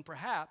morning, then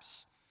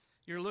perhaps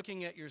you're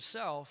looking at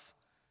yourself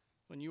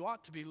when you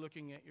ought to be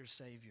looking at your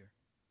Savior.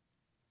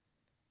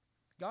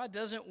 God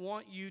doesn't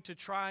want you to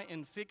try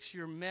and fix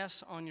your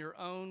mess on your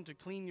own, to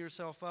clean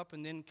yourself up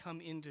and then come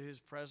into his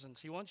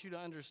presence. He wants you to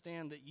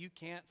understand that you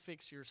can't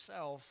fix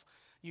yourself.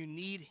 You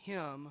need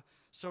him,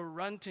 so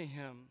run to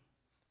him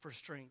for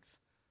strength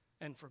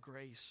and for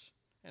grace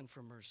and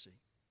for mercy.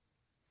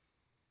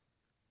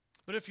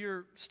 But if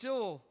you're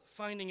still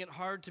finding it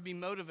hard to be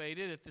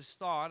motivated at this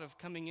thought of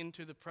coming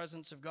into the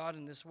presence of God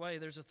in this way,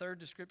 there's a third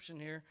description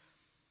here,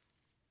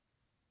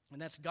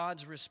 and that's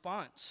God's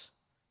response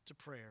to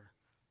prayer.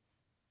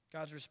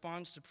 God's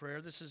response to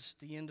prayer. This is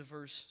the end of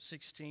verse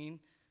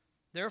 16.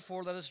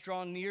 Therefore, let us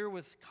draw near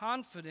with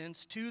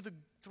confidence to the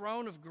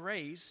throne of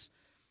grace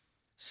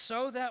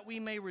so that we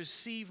may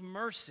receive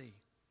mercy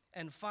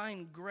and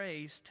find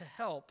grace to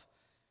help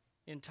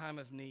in time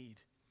of need.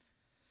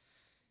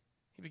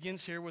 He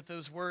begins here with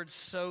those words,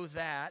 so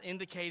that,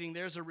 indicating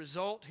there's a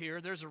result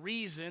here, there's a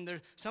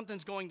reason,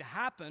 something's going to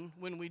happen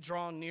when we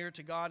draw near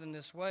to God in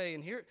this way.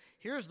 And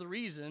here's the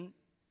reason,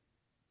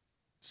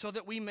 so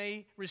that we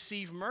may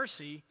receive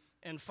mercy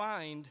and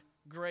find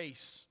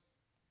grace.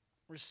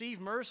 Receive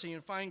mercy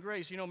and find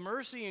grace. You know,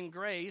 mercy and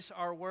grace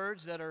are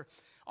words that are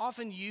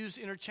often used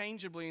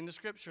interchangeably in the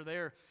Scripture.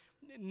 They're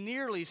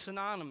nearly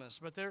synonymous,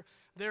 but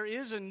there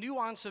is a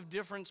nuance of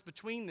difference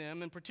between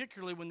them, and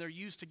particularly when they're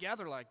used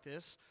together like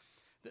this.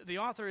 The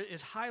author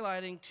is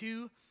highlighting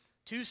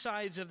two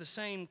sides of the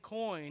same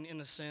coin, in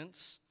a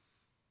sense.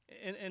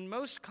 And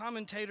most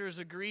commentators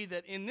agree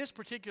that in this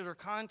particular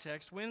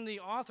context, when the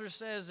author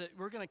says that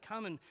we're going to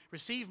come and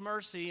receive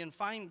mercy and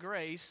find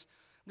grace,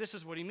 this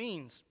is what he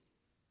means.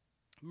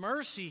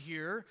 Mercy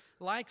here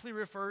likely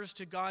refers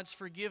to God's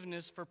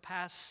forgiveness for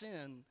past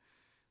sin.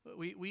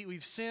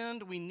 We've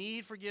sinned, we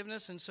need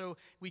forgiveness, and so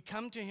we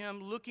come to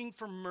him looking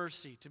for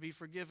mercy to be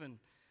forgiven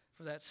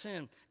for that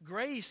sin.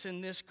 Grace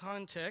in this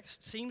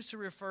context seems to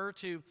refer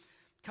to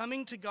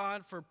coming to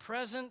God for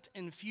present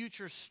and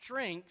future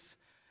strength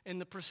in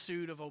the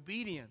pursuit of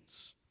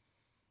obedience.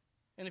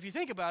 And if you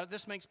think about it,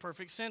 this makes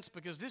perfect sense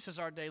because this is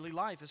our daily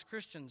life as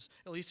Christians.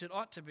 At least it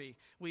ought to be.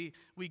 We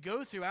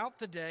go throughout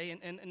the day,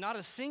 and not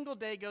a single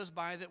day goes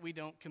by that we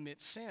don't commit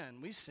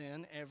sin. We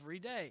sin every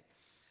day.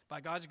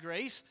 By God's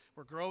grace,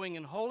 we're growing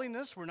in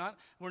holiness. We're not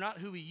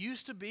who we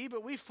used to be,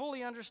 but we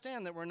fully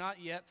understand that we're not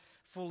yet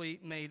fully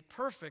made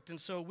perfect. And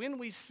so when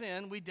we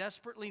sin, we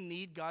desperately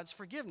need God's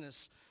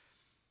forgiveness.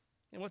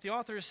 And what the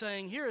author is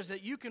saying here is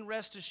that you can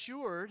rest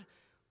assured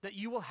that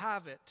you will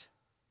have it.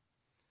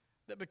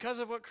 That because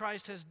of what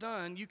Christ has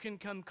done, you can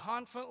come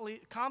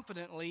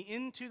confidently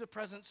into the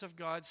presence of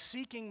God,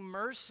 seeking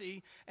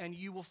mercy, and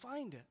you will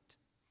find it.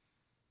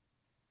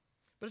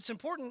 But it's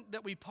important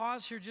that we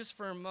pause here just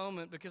for a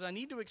moment because I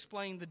need to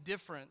explain the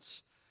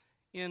difference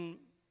in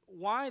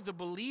why the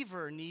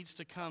believer needs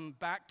to come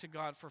back to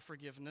God for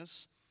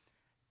forgiveness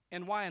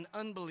and why an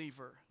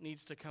unbeliever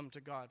needs to come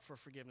to God for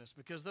forgiveness,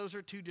 because those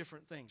are two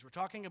different things. We're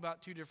talking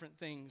about two different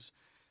things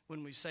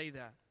when we say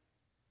that.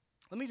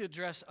 Let me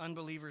address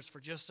unbelievers for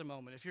just a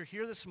moment. If you're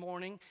here this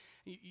morning,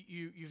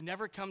 you've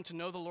never come to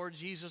know the Lord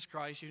Jesus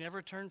Christ, you've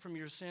never turned from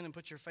your sin and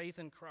put your faith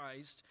in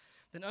Christ,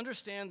 then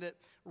understand that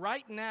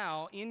right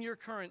now, in your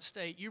current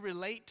state, you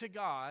relate to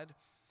God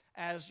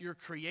as your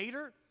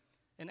creator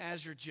and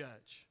as your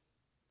judge.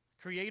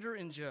 Creator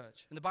and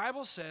judge. And the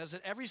Bible says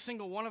that every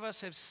single one of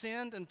us have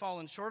sinned and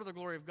fallen short of the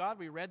glory of God.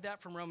 We read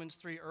that from Romans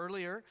 3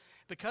 earlier.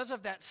 Because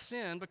of that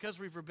sin, because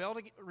we've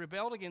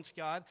rebelled against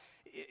God,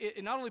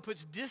 it not only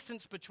puts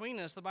distance between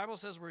us, the Bible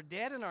says we're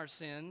dead in our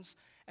sins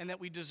and that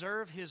we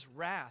deserve his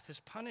wrath, his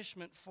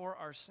punishment for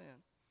our sin,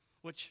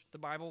 which the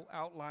Bible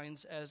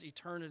outlines as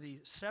eternity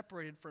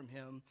separated from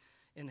him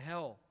in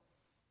hell.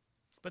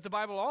 But the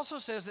Bible also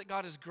says that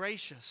God is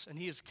gracious and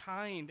he is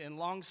kind and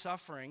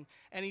long-suffering,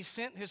 and he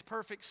sent his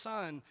perfect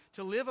Son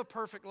to live a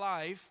perfect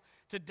life,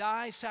 to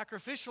die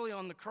sacrificially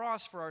on the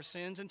cross for our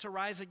sins, and to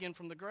rise again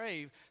from the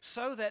grave,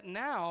 so that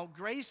now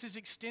grace is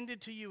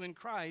extended to you in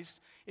Christ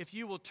if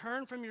you will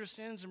turn from your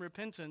sins and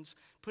repentance,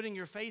 putting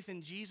your faith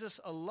in Jesus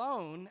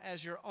alone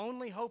as your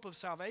only hope of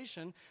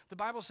salvation. The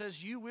Bible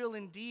says you will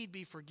indeed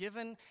be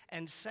forgiven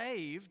and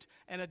saved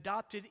and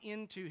adopted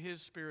into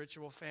his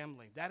spiritual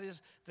family. That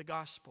is the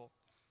gospel.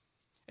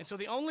 And so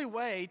the only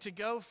way to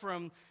go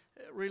from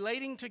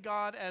relating to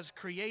God as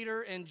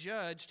creator and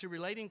judge to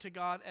relating to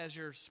God as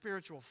your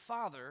spiritual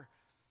father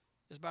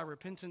is by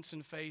repentance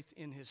and faith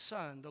in his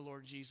Son, the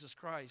Lord Jesus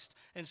Christ.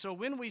 And so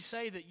when we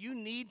say that you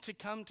need to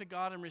come to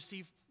God and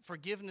receive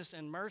forgiveness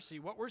and mercy,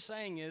 what we're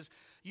saying is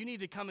you need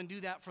to come and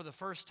do that for the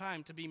first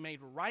time to be made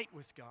right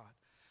with God,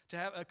 to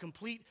have a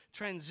complete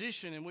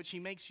transition in which he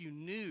makes you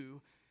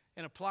new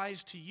and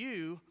applies to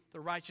you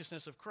the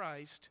righteousness of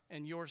Christ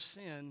and your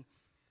sin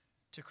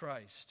to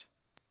Christ.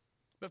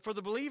 But for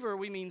the believer,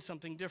 we mean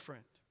something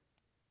different.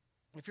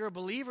 If you're a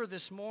believer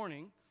this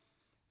morning,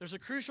 there's a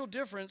crucial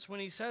difference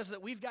when he says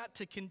that we've got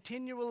to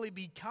continually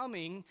be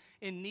coming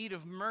in need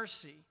of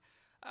mercy.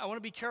 I want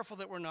to be careful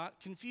that we're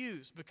not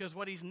confused, because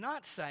what he's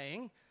not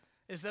saying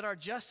is that our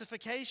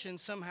justification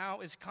somehow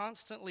is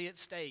constantly at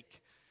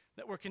stake,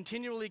 that we're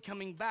continually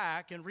coming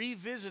back and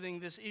revisiting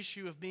this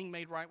issue of being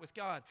made right with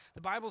God.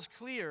 The Bible's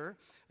clear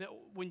that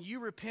when you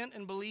repent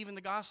and believe in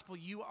the gospel,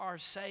 you are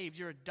saved.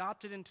 You're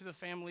adopted into the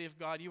family of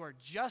God. You are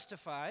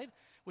justified,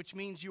 which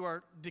means you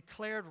are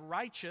declared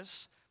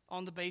righteous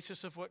on the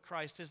basis of what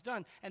Christ has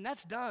done. And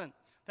that's done.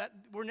 That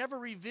we're never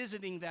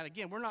revisiting that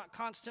again. We're not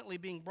constantly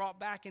being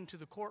brought back into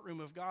the courtroom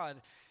of God,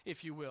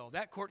 if you will.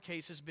 That court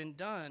case has been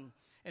done,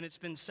 and it's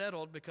been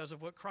settled because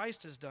of what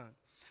Christ has done.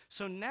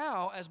 So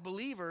now, as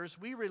believers,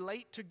 we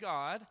relate to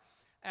God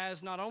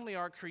as not only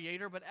our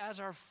creator, but as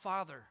our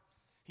father.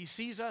 He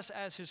sees us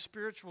as his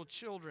spiritual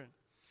children.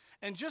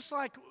 And just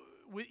like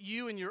with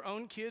you and your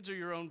own kids or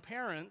your own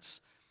parents,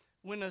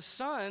 when a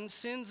son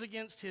sins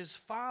against his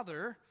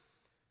father,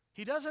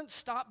 he doesn't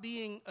stop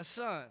being a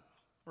son,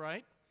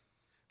 right?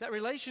 That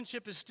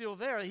relationship is still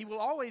there. He will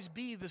always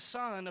be the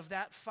son of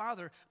that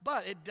father,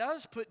 but it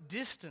does put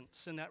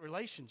distance in that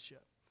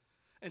relationship.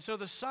 And so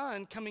the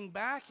son coming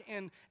back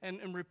and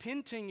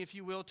repenting, if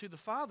you will, to the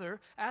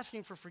father,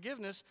 asking for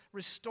forgiveness,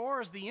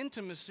 restores the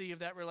intimacy of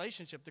that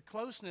relationship, the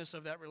closeness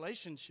of that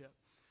relationship.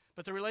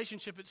 But the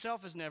relationship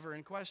itself is never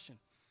in question.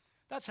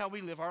 That's how we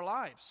live our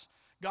lives.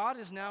 God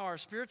is now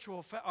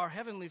our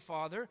heavenly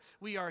Father.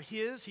 We are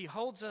his. He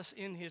holds us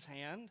in his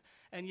hand.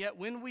 And yet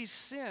when we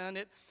sin,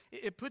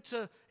 it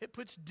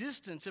puts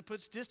distance. It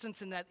puts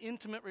distance in that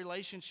intimate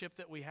relationship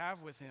that we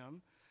have with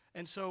him.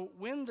 And so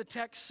when the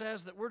text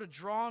says that we're to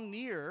draw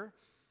near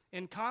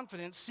in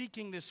confidence,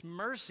 seeking this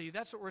mercy,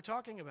 that's what we're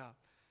talking about.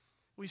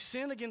 We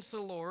sin against the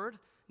Lord,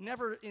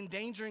 never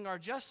endangering our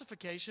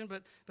justification,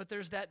 but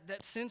there's that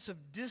sense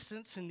of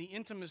distance in the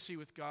intimacy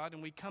with God,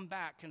 and we come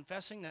back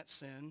confessing that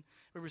sin,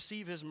 we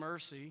receive his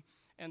mercy,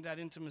 and that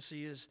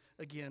intimacy is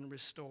again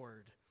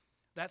restored.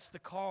 That's the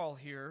call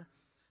here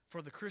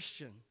for the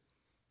Christian,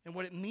 and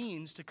what it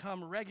means to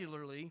come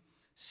regularly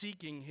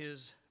seeking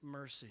his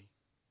mercy.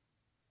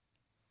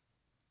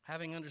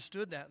 Having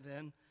understood that,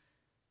 then,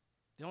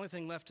 the only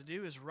thing left to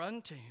do is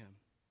run to him.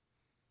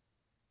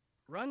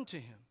 Run to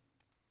him,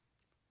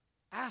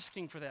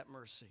 asking for that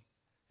mercy.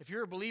 If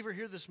you're a believer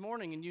here this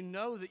morning and you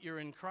know that you're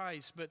in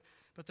Christ, but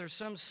there's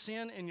some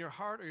sin in your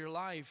heart or your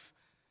life,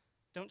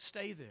 don't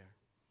stay there.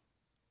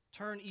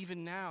 Turn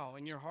even now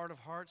in your heart of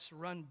hearts,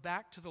 run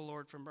back to the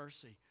Lord for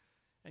mercy,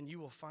 and you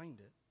will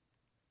find it.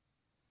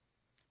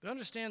 But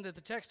understand that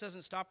the text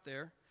doesn't stop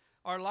there.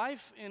 Our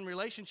life in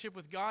relationship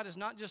with God is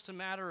not just a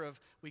matter of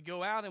we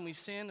go out and we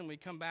sin and we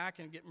come back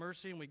and get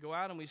mercy, and we go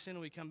out and we sin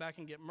and we come back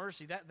and get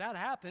mercy. That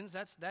happens.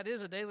 That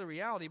is a daily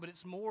reality, but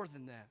it's more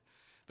than that.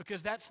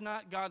 Because that's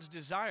not God's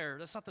desire.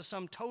 That's not the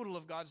sum total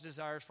of God's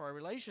desires for our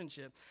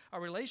relationship.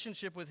 Our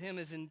relationship with him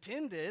is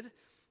intended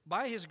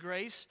by his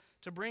grace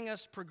to bring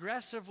us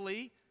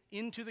progressively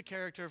into the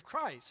character of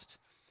Christ,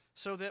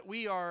 so that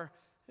we are,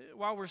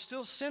 while we're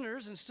still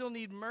sinners and still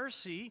need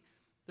mercy,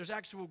 there's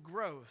actual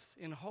growth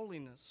in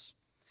holiness.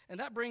 And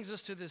that brings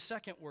us to this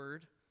second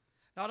word.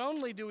 Not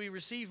only do we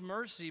receive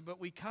mercy,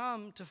 but we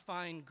come to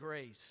find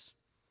grace.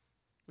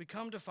 We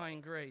come to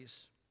find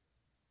grace.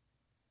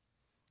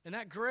 And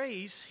that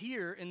grace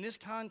here in this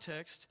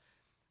context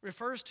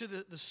refers to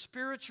the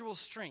spiritual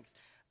strength.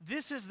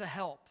 This is the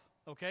help,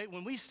 okay?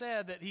 When we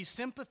said that he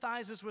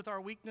sympathizes with our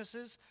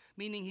weaknesses,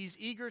 meaning he's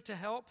eager to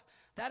help,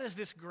 that is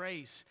this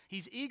grace.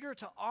 He's eager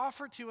to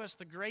offer to us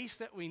the grace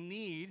that we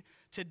need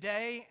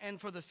today and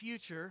for the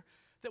future,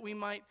 that we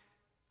might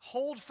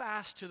hold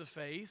fast to the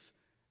faith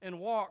and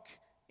walk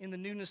in the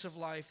newness of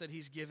life that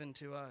he's given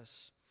to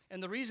us.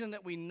 And the reason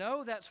that we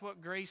know that's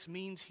what grace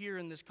means here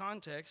in this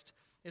context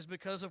is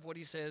because of what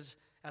he says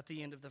at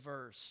the end of the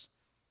verse.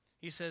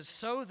 He says,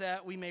 so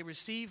that we may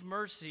receive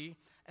mercy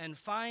and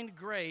find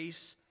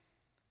grace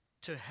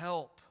to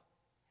help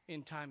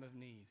in time of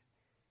need.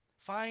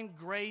 Find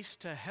grace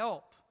to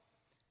help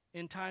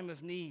in time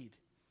of need.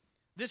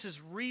 This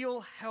is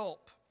real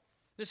help.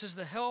 This is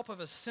the help of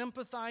a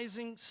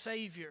sympathizing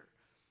Savior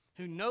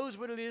who knows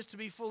what it is to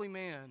be fully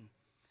man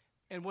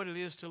and what it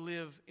is to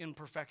live in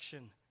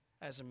perfection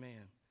as a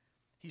man.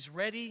 He's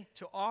ready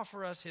to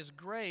offer us his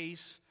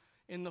grace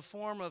in the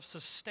form of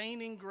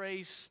sustaining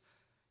grace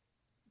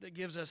that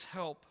gives us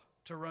help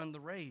to run the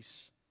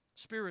race,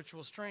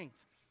 spiritual strength.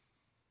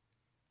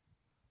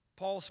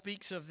 Paul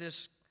speaks of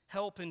this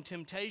help in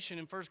temptation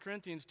in 1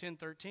 Corinthians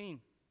 10:13,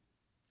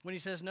 when he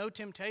says, no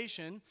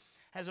temptation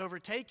has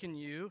overtaken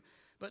you,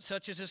 but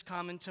such as is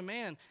common to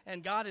man.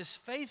 And God is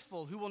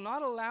faithful, who will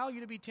not allow you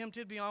to be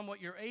tempted beyond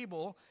what you're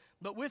able,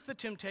 but with the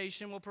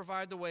temptation will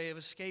provide the way of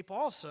escape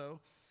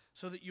also,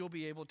 so that you'll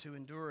be able to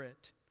endure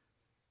it.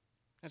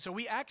 And so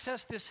we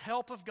access this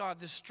help of God,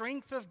 the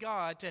strength of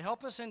God to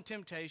help us in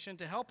temptation,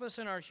 to help us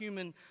in our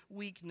human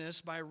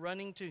weakness by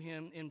running to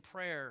him in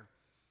prayer.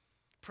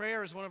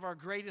 Prayer is one of our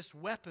greatest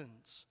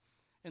weapons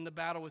in the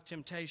battle with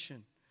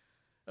temptation.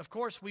 Of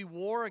course, we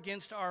war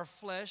against our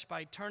flesh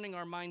by turning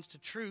our minds to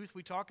truth.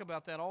 We talk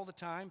about that all the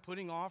time,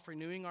 putting off,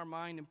 renewing our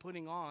mind, and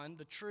putting on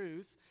the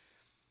truth.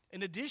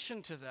 In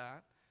addition to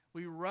that,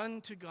 we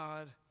run to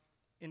God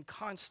in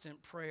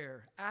constant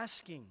prayer,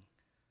 asking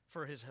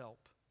for his help.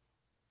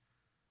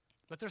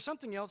 But there's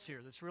something else here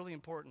that's really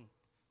important.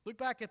 Look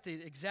back at the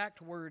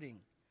exact wording.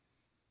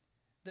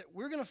 That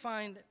we're going to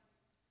find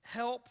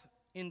help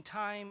in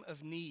time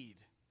of need,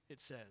 it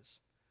says.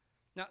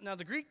 Now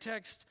the Greek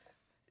text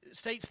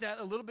states that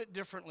a little bit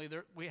differently.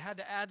 We had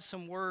to add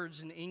some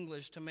words in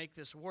English to make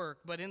this work.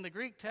 But in the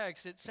Greek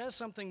text, it says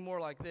something more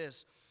like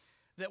this,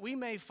 that we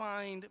may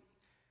find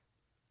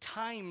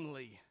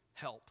timely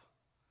help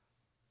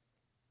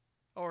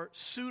or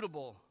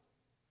suitable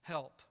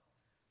help.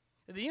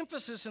 The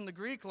emphasis in the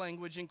Greek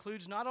language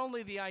includes not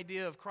only the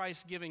idea of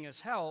Christ giving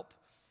us help,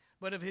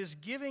 but of his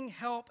giving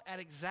help at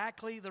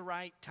exactly the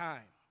right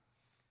time.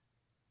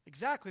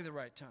 Exactly the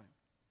right time.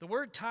 The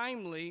word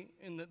timely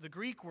in the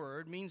Greek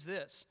word means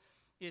this.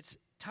 It's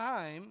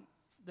time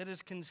that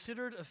is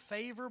considered a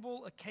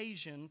favorable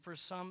occasion for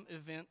some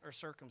event or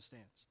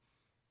circumstance.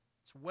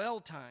 It's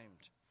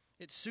well-timed.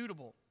 It's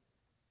suitable.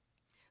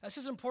 This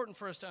is important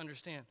for us to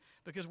understand,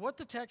 because what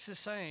the text is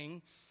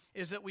saying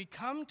is that we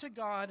come to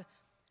God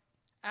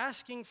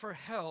asking for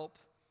help,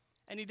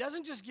 and he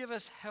doesn't just give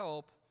us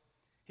help,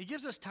 he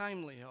gives us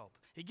timely help.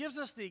 He gives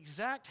us the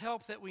exact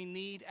help that we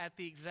need at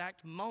the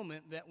exact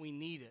moment that we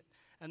need it.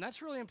 And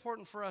that's really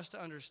important for us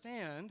to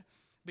understand,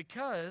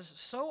 because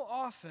so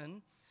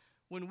often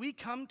when we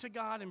come to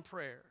God in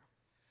prayer,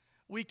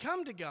 we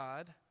come to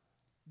God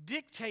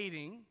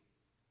dictating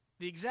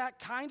the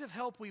exact kind of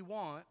help we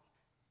want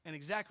and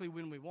exactly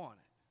when we want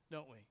it,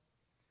 don't we?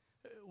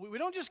 We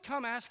don't just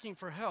come asking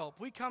for help.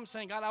 We come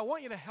saying, God, I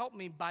want you to help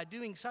me by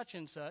doing such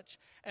and such,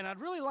 and I'd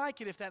really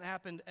like it if that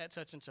happened at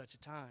such and such a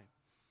time.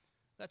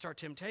 That's our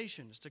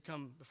temptation, is to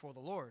come before the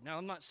Lord. Now,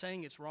 I'm not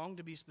saying it's wrong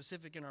to be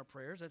specific in our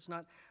prayers. That's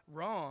not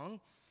wrong.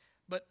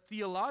 But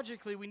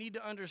theologically, we need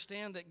to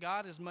understand that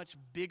God is much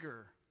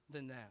bigger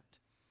than that.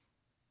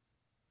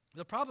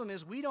 The problem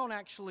is we don't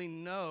actually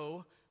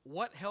know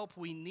what help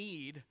we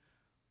need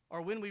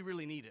or when we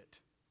really need it.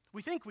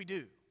 We think we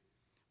do.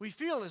 We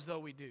feel as though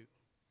we do.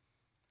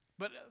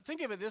 But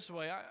think of it this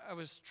way. I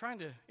was trying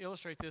to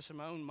illustrate this in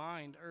my own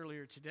mind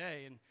earlier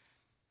today, and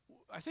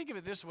I think of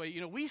it this way.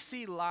 We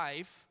see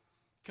life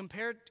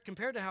compared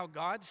to how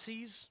God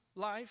sees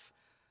life.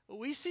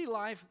 We see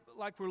life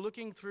like we're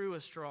looking through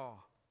a straw.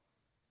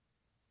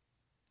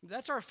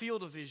 That's our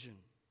field of vision,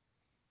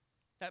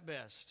 at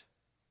best,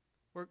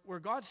 where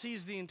God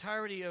sees the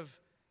entirety of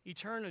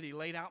eternity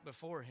laid out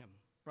before him,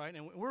 right?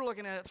 And we're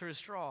looking at it through a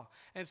straw.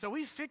 And so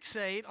we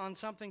fixate on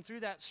something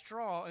through that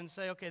straw and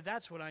say, okay,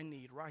 that's what I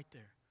need right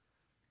there,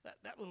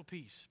 that little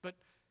piece. But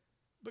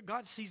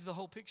God sees the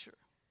whole picture.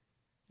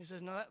 He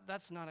says, no,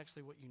 that's not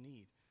actually what you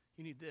need.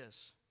 You need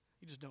this.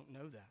 You just don't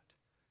know that.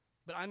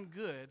 But I'm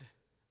good,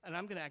 and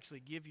I'm going to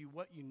actually give you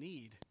what you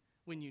need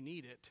when you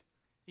need it,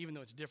 even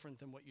though it's different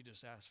than what you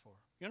just asked for.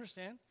 You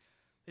understand?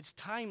 It's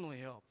timely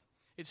help.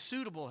 It's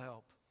suitable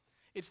help.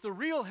 It's the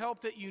real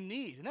help that you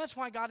need. And that's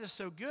why God is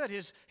so good.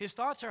 His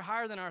thoughts are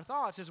higher than our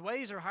thoughts. His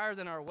ways are higher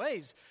than our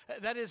ways.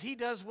 That is, he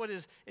does what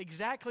is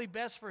exactly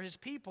best for his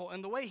people.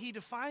 And the way he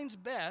defines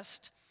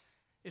best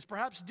is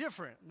perhaps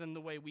different than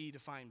the way we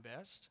define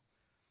best.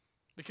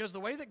 Because the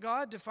way that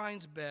God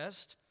defines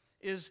best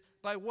is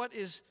by what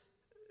is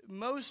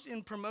most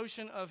in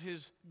promotion of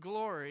his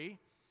glory,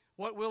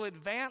 what will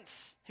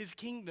advance his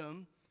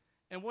kingdom,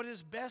 and what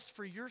is best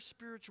for your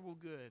spiritual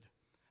good.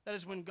 That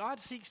is, when God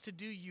seeks to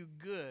do you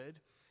good,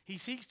 he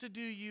seeks to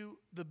do you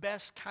the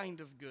best kind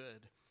of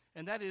good,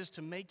 and that is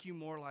to make you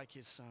more like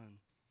his Son.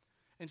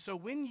 And so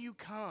when you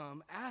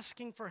come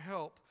asking for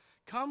help,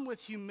 come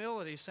with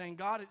humility, saying,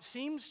 God, it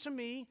seems to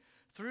me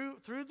through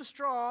the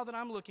straw that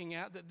I'm looking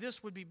at that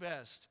this would be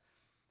best.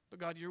 But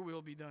God, your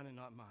will be done and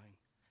not mine.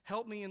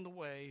 Help me in the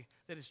way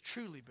that is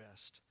truly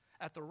best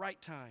at the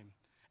right time,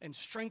 and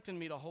strengthen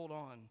me to hold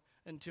on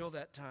until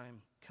that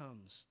time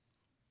comes.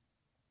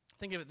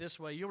 Think of it this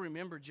way. You'll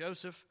remember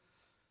Joseph.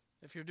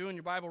 If you're doing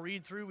your Bible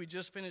read through, we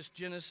just finished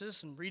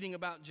Genesis and reading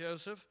about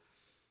Joseph.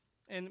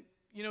 And,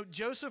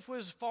 Joseph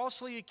was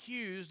falsely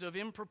accused of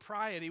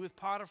impropriety with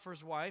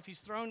Potiphar's wife. He's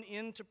thrown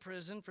into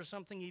prison for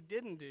something he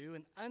didn't do,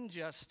 an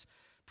unjust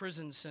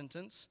prison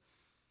sentence.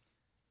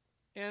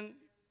 And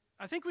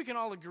I think we can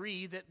all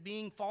agree that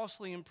being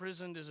falsely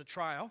imprisoned is a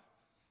trial.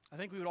 I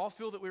think we would all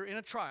feel that we're in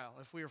a trial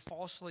if we are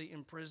falsely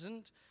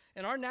imprisoned.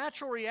 And our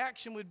natural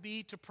reaction would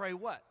be to pray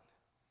what?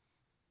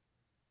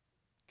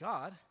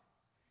 God,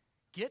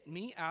 get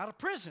me out of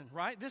prison,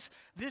 right?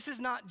 This is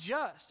not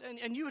just.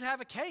 And you would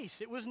have a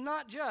case. It was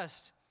not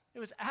just. It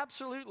was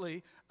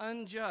absolutely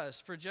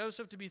unjust for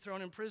Joseph to be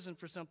thrown in prison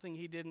for something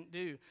he didn't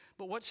do.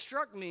 But what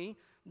struck me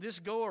this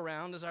go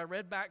around as I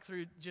read back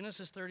through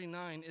Genesis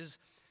 39 is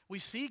we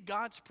see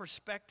God's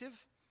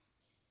perspective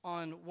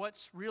on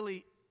what's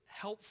really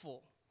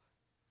helpful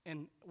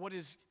and what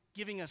is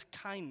giving us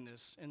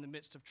kindness in the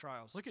midst of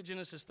trials. Look at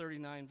Genesis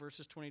 39,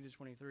 verses 20 to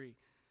 23.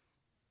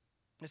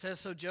 It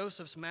says, so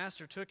Joseph's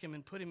master took him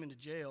and put him into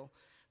jail,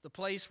 the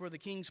place where the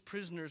king's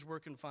prisoners were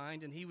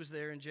confined, and he was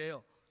there in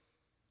jail.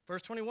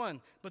 Verse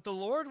 21, but the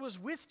Lord was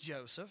with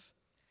Joseph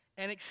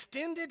and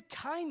extended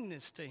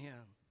kindness to him.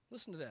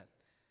 Listen to that.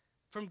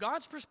 From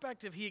God's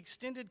perspective, he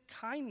extended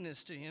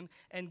kindness to him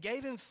and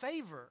gave him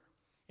favor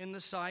in the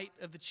sight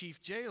of the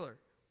chief jailer.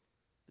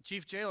 The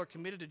chief jailer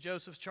committed to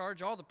Joseph's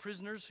charge all the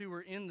prisoners who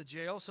were in the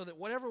jail, so that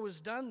whatever was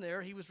done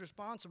there, he was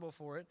responsible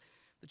for it.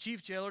 The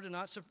chief jailer did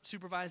not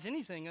supervise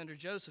anything under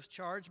Joseph's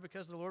charge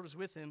because the Lord was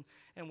with him,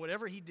 and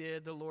whatever he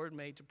did, the Lord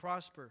made to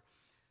prosper.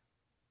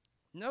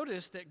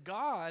 Notice that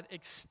God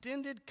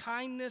extended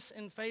kindness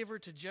and favor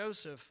to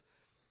Joseph,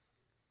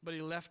 but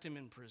he left him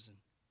in prison.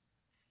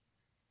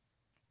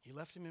 He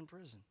left him in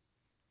prison.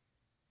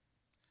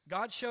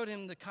 God showed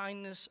him the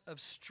kindness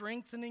of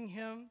strengthening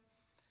him,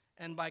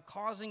 and by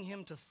causing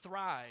him to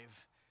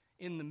thrive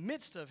in the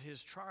midst of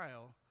his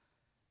trial,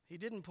 he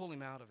didn't pull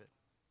him out of it.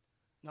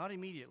 Not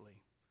immediately.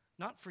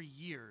 Not for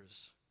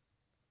years.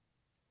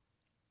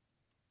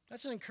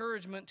 That's an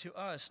encouragement to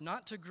us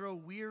not to grow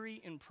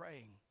weary in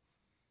praying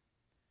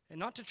and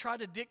not to try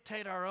to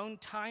dictate our own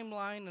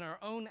timeline and our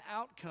own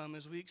outcome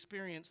as we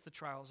experience the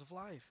trials of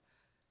life.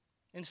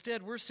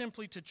 Instead, we're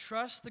simply to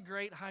trust the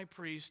great high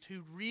priest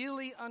who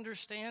really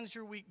understands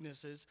your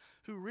weaknesses,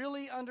 who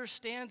really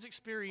understands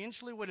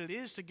experientially what it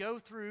is to go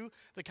through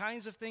the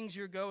kinds of things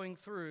you're going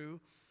through,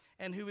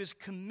 and who is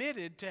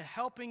committed to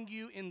helping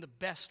you in the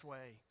best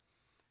way,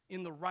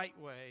 in the right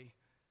way,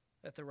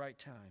 at the right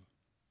time.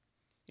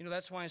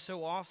 That's why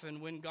so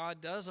often when God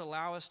does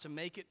allow us to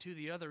make it to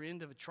the other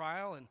end of a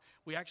trial, and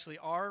we actually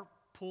are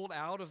pulled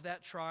out of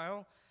that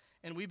trial,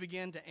 and we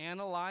begin to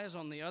analyze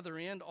on the other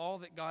end all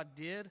that God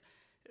did,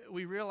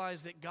 we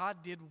realize that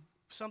God did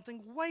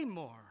something way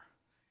more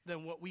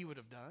than what we would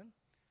have done.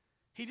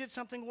 He did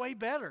something way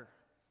better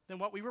than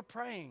what we were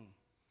praying,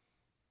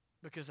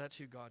 because that's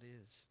who God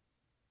is.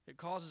 It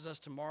causes us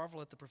to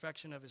marvel at the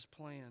perfection of his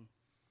plan.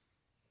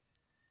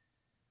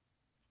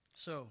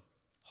 So,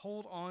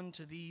 hold on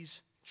to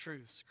these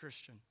truths,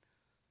 Christian.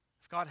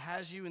 If God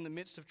has you in the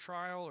midst of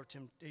trial or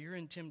you're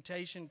in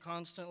temptation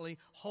constantly,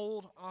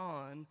 hold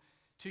on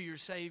to your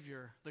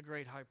Savior, the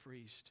great high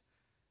priest.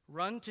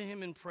 Run to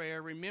him in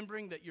prayer,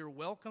 remembering that you're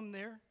welcome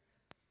there,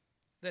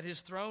 that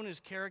his throne is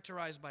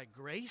characterized by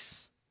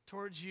grace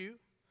towards you,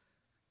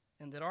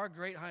 and that our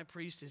great high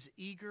priest is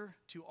eager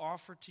to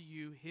offer to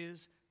you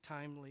his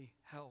timely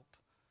help.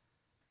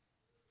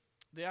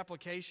 The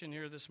application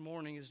here this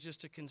morning is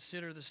just to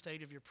consider the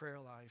state of your prayer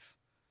life.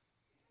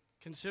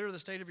 Consider the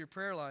state of your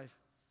prayer life.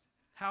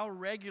 How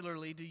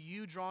regularly do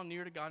you draw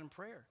near to God in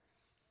prayer?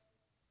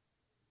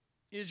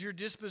 Is your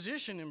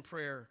disposition in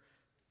prayer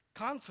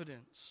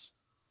confidence?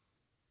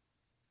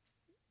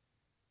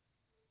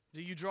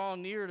 Do you draw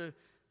near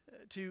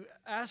to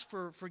ask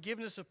for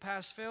forgiveness of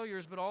past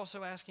failures, but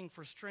also asking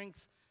for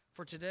strength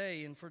for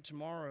today and for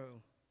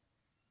tomorrow?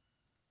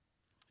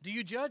 Do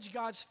you judge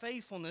God's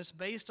faithfulness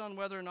based on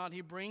whether or not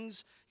he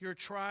brings your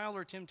trial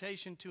or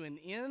temptation to an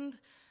end,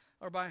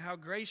 or by how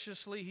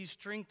graciously he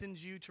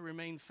strengthens you to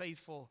remain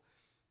faithful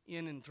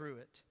in and through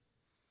it?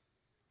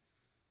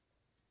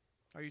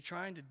 Are you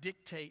trying to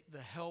dictate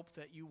the help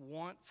that you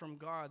want from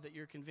God, that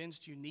you're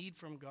convinced you need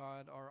from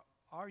God, or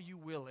are you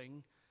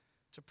willing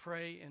to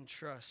pray and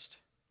trust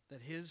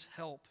that his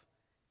help,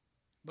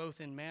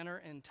 both in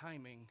manner and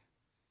timing,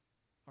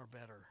 are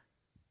better.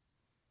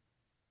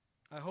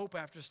 I hope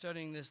after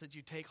studying this that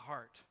you take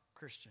heart,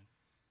 Christian.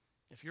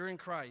 If you're in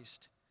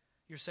Christ,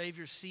 your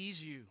Savior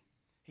sees you.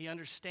 He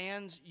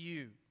understands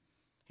you.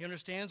 He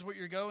understands what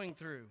you're going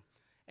through,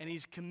 and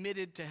he's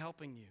committed to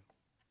helping you.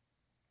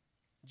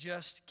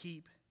 Just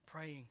keep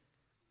praying.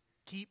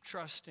 Keep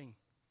trusting.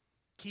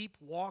 Keep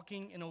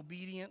walking in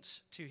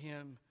obedience to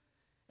him,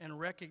 and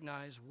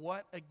recognize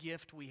what a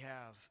gift we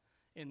have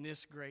in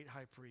this great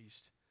high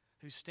priest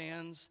who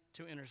stands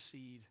to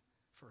intercede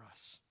for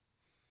us.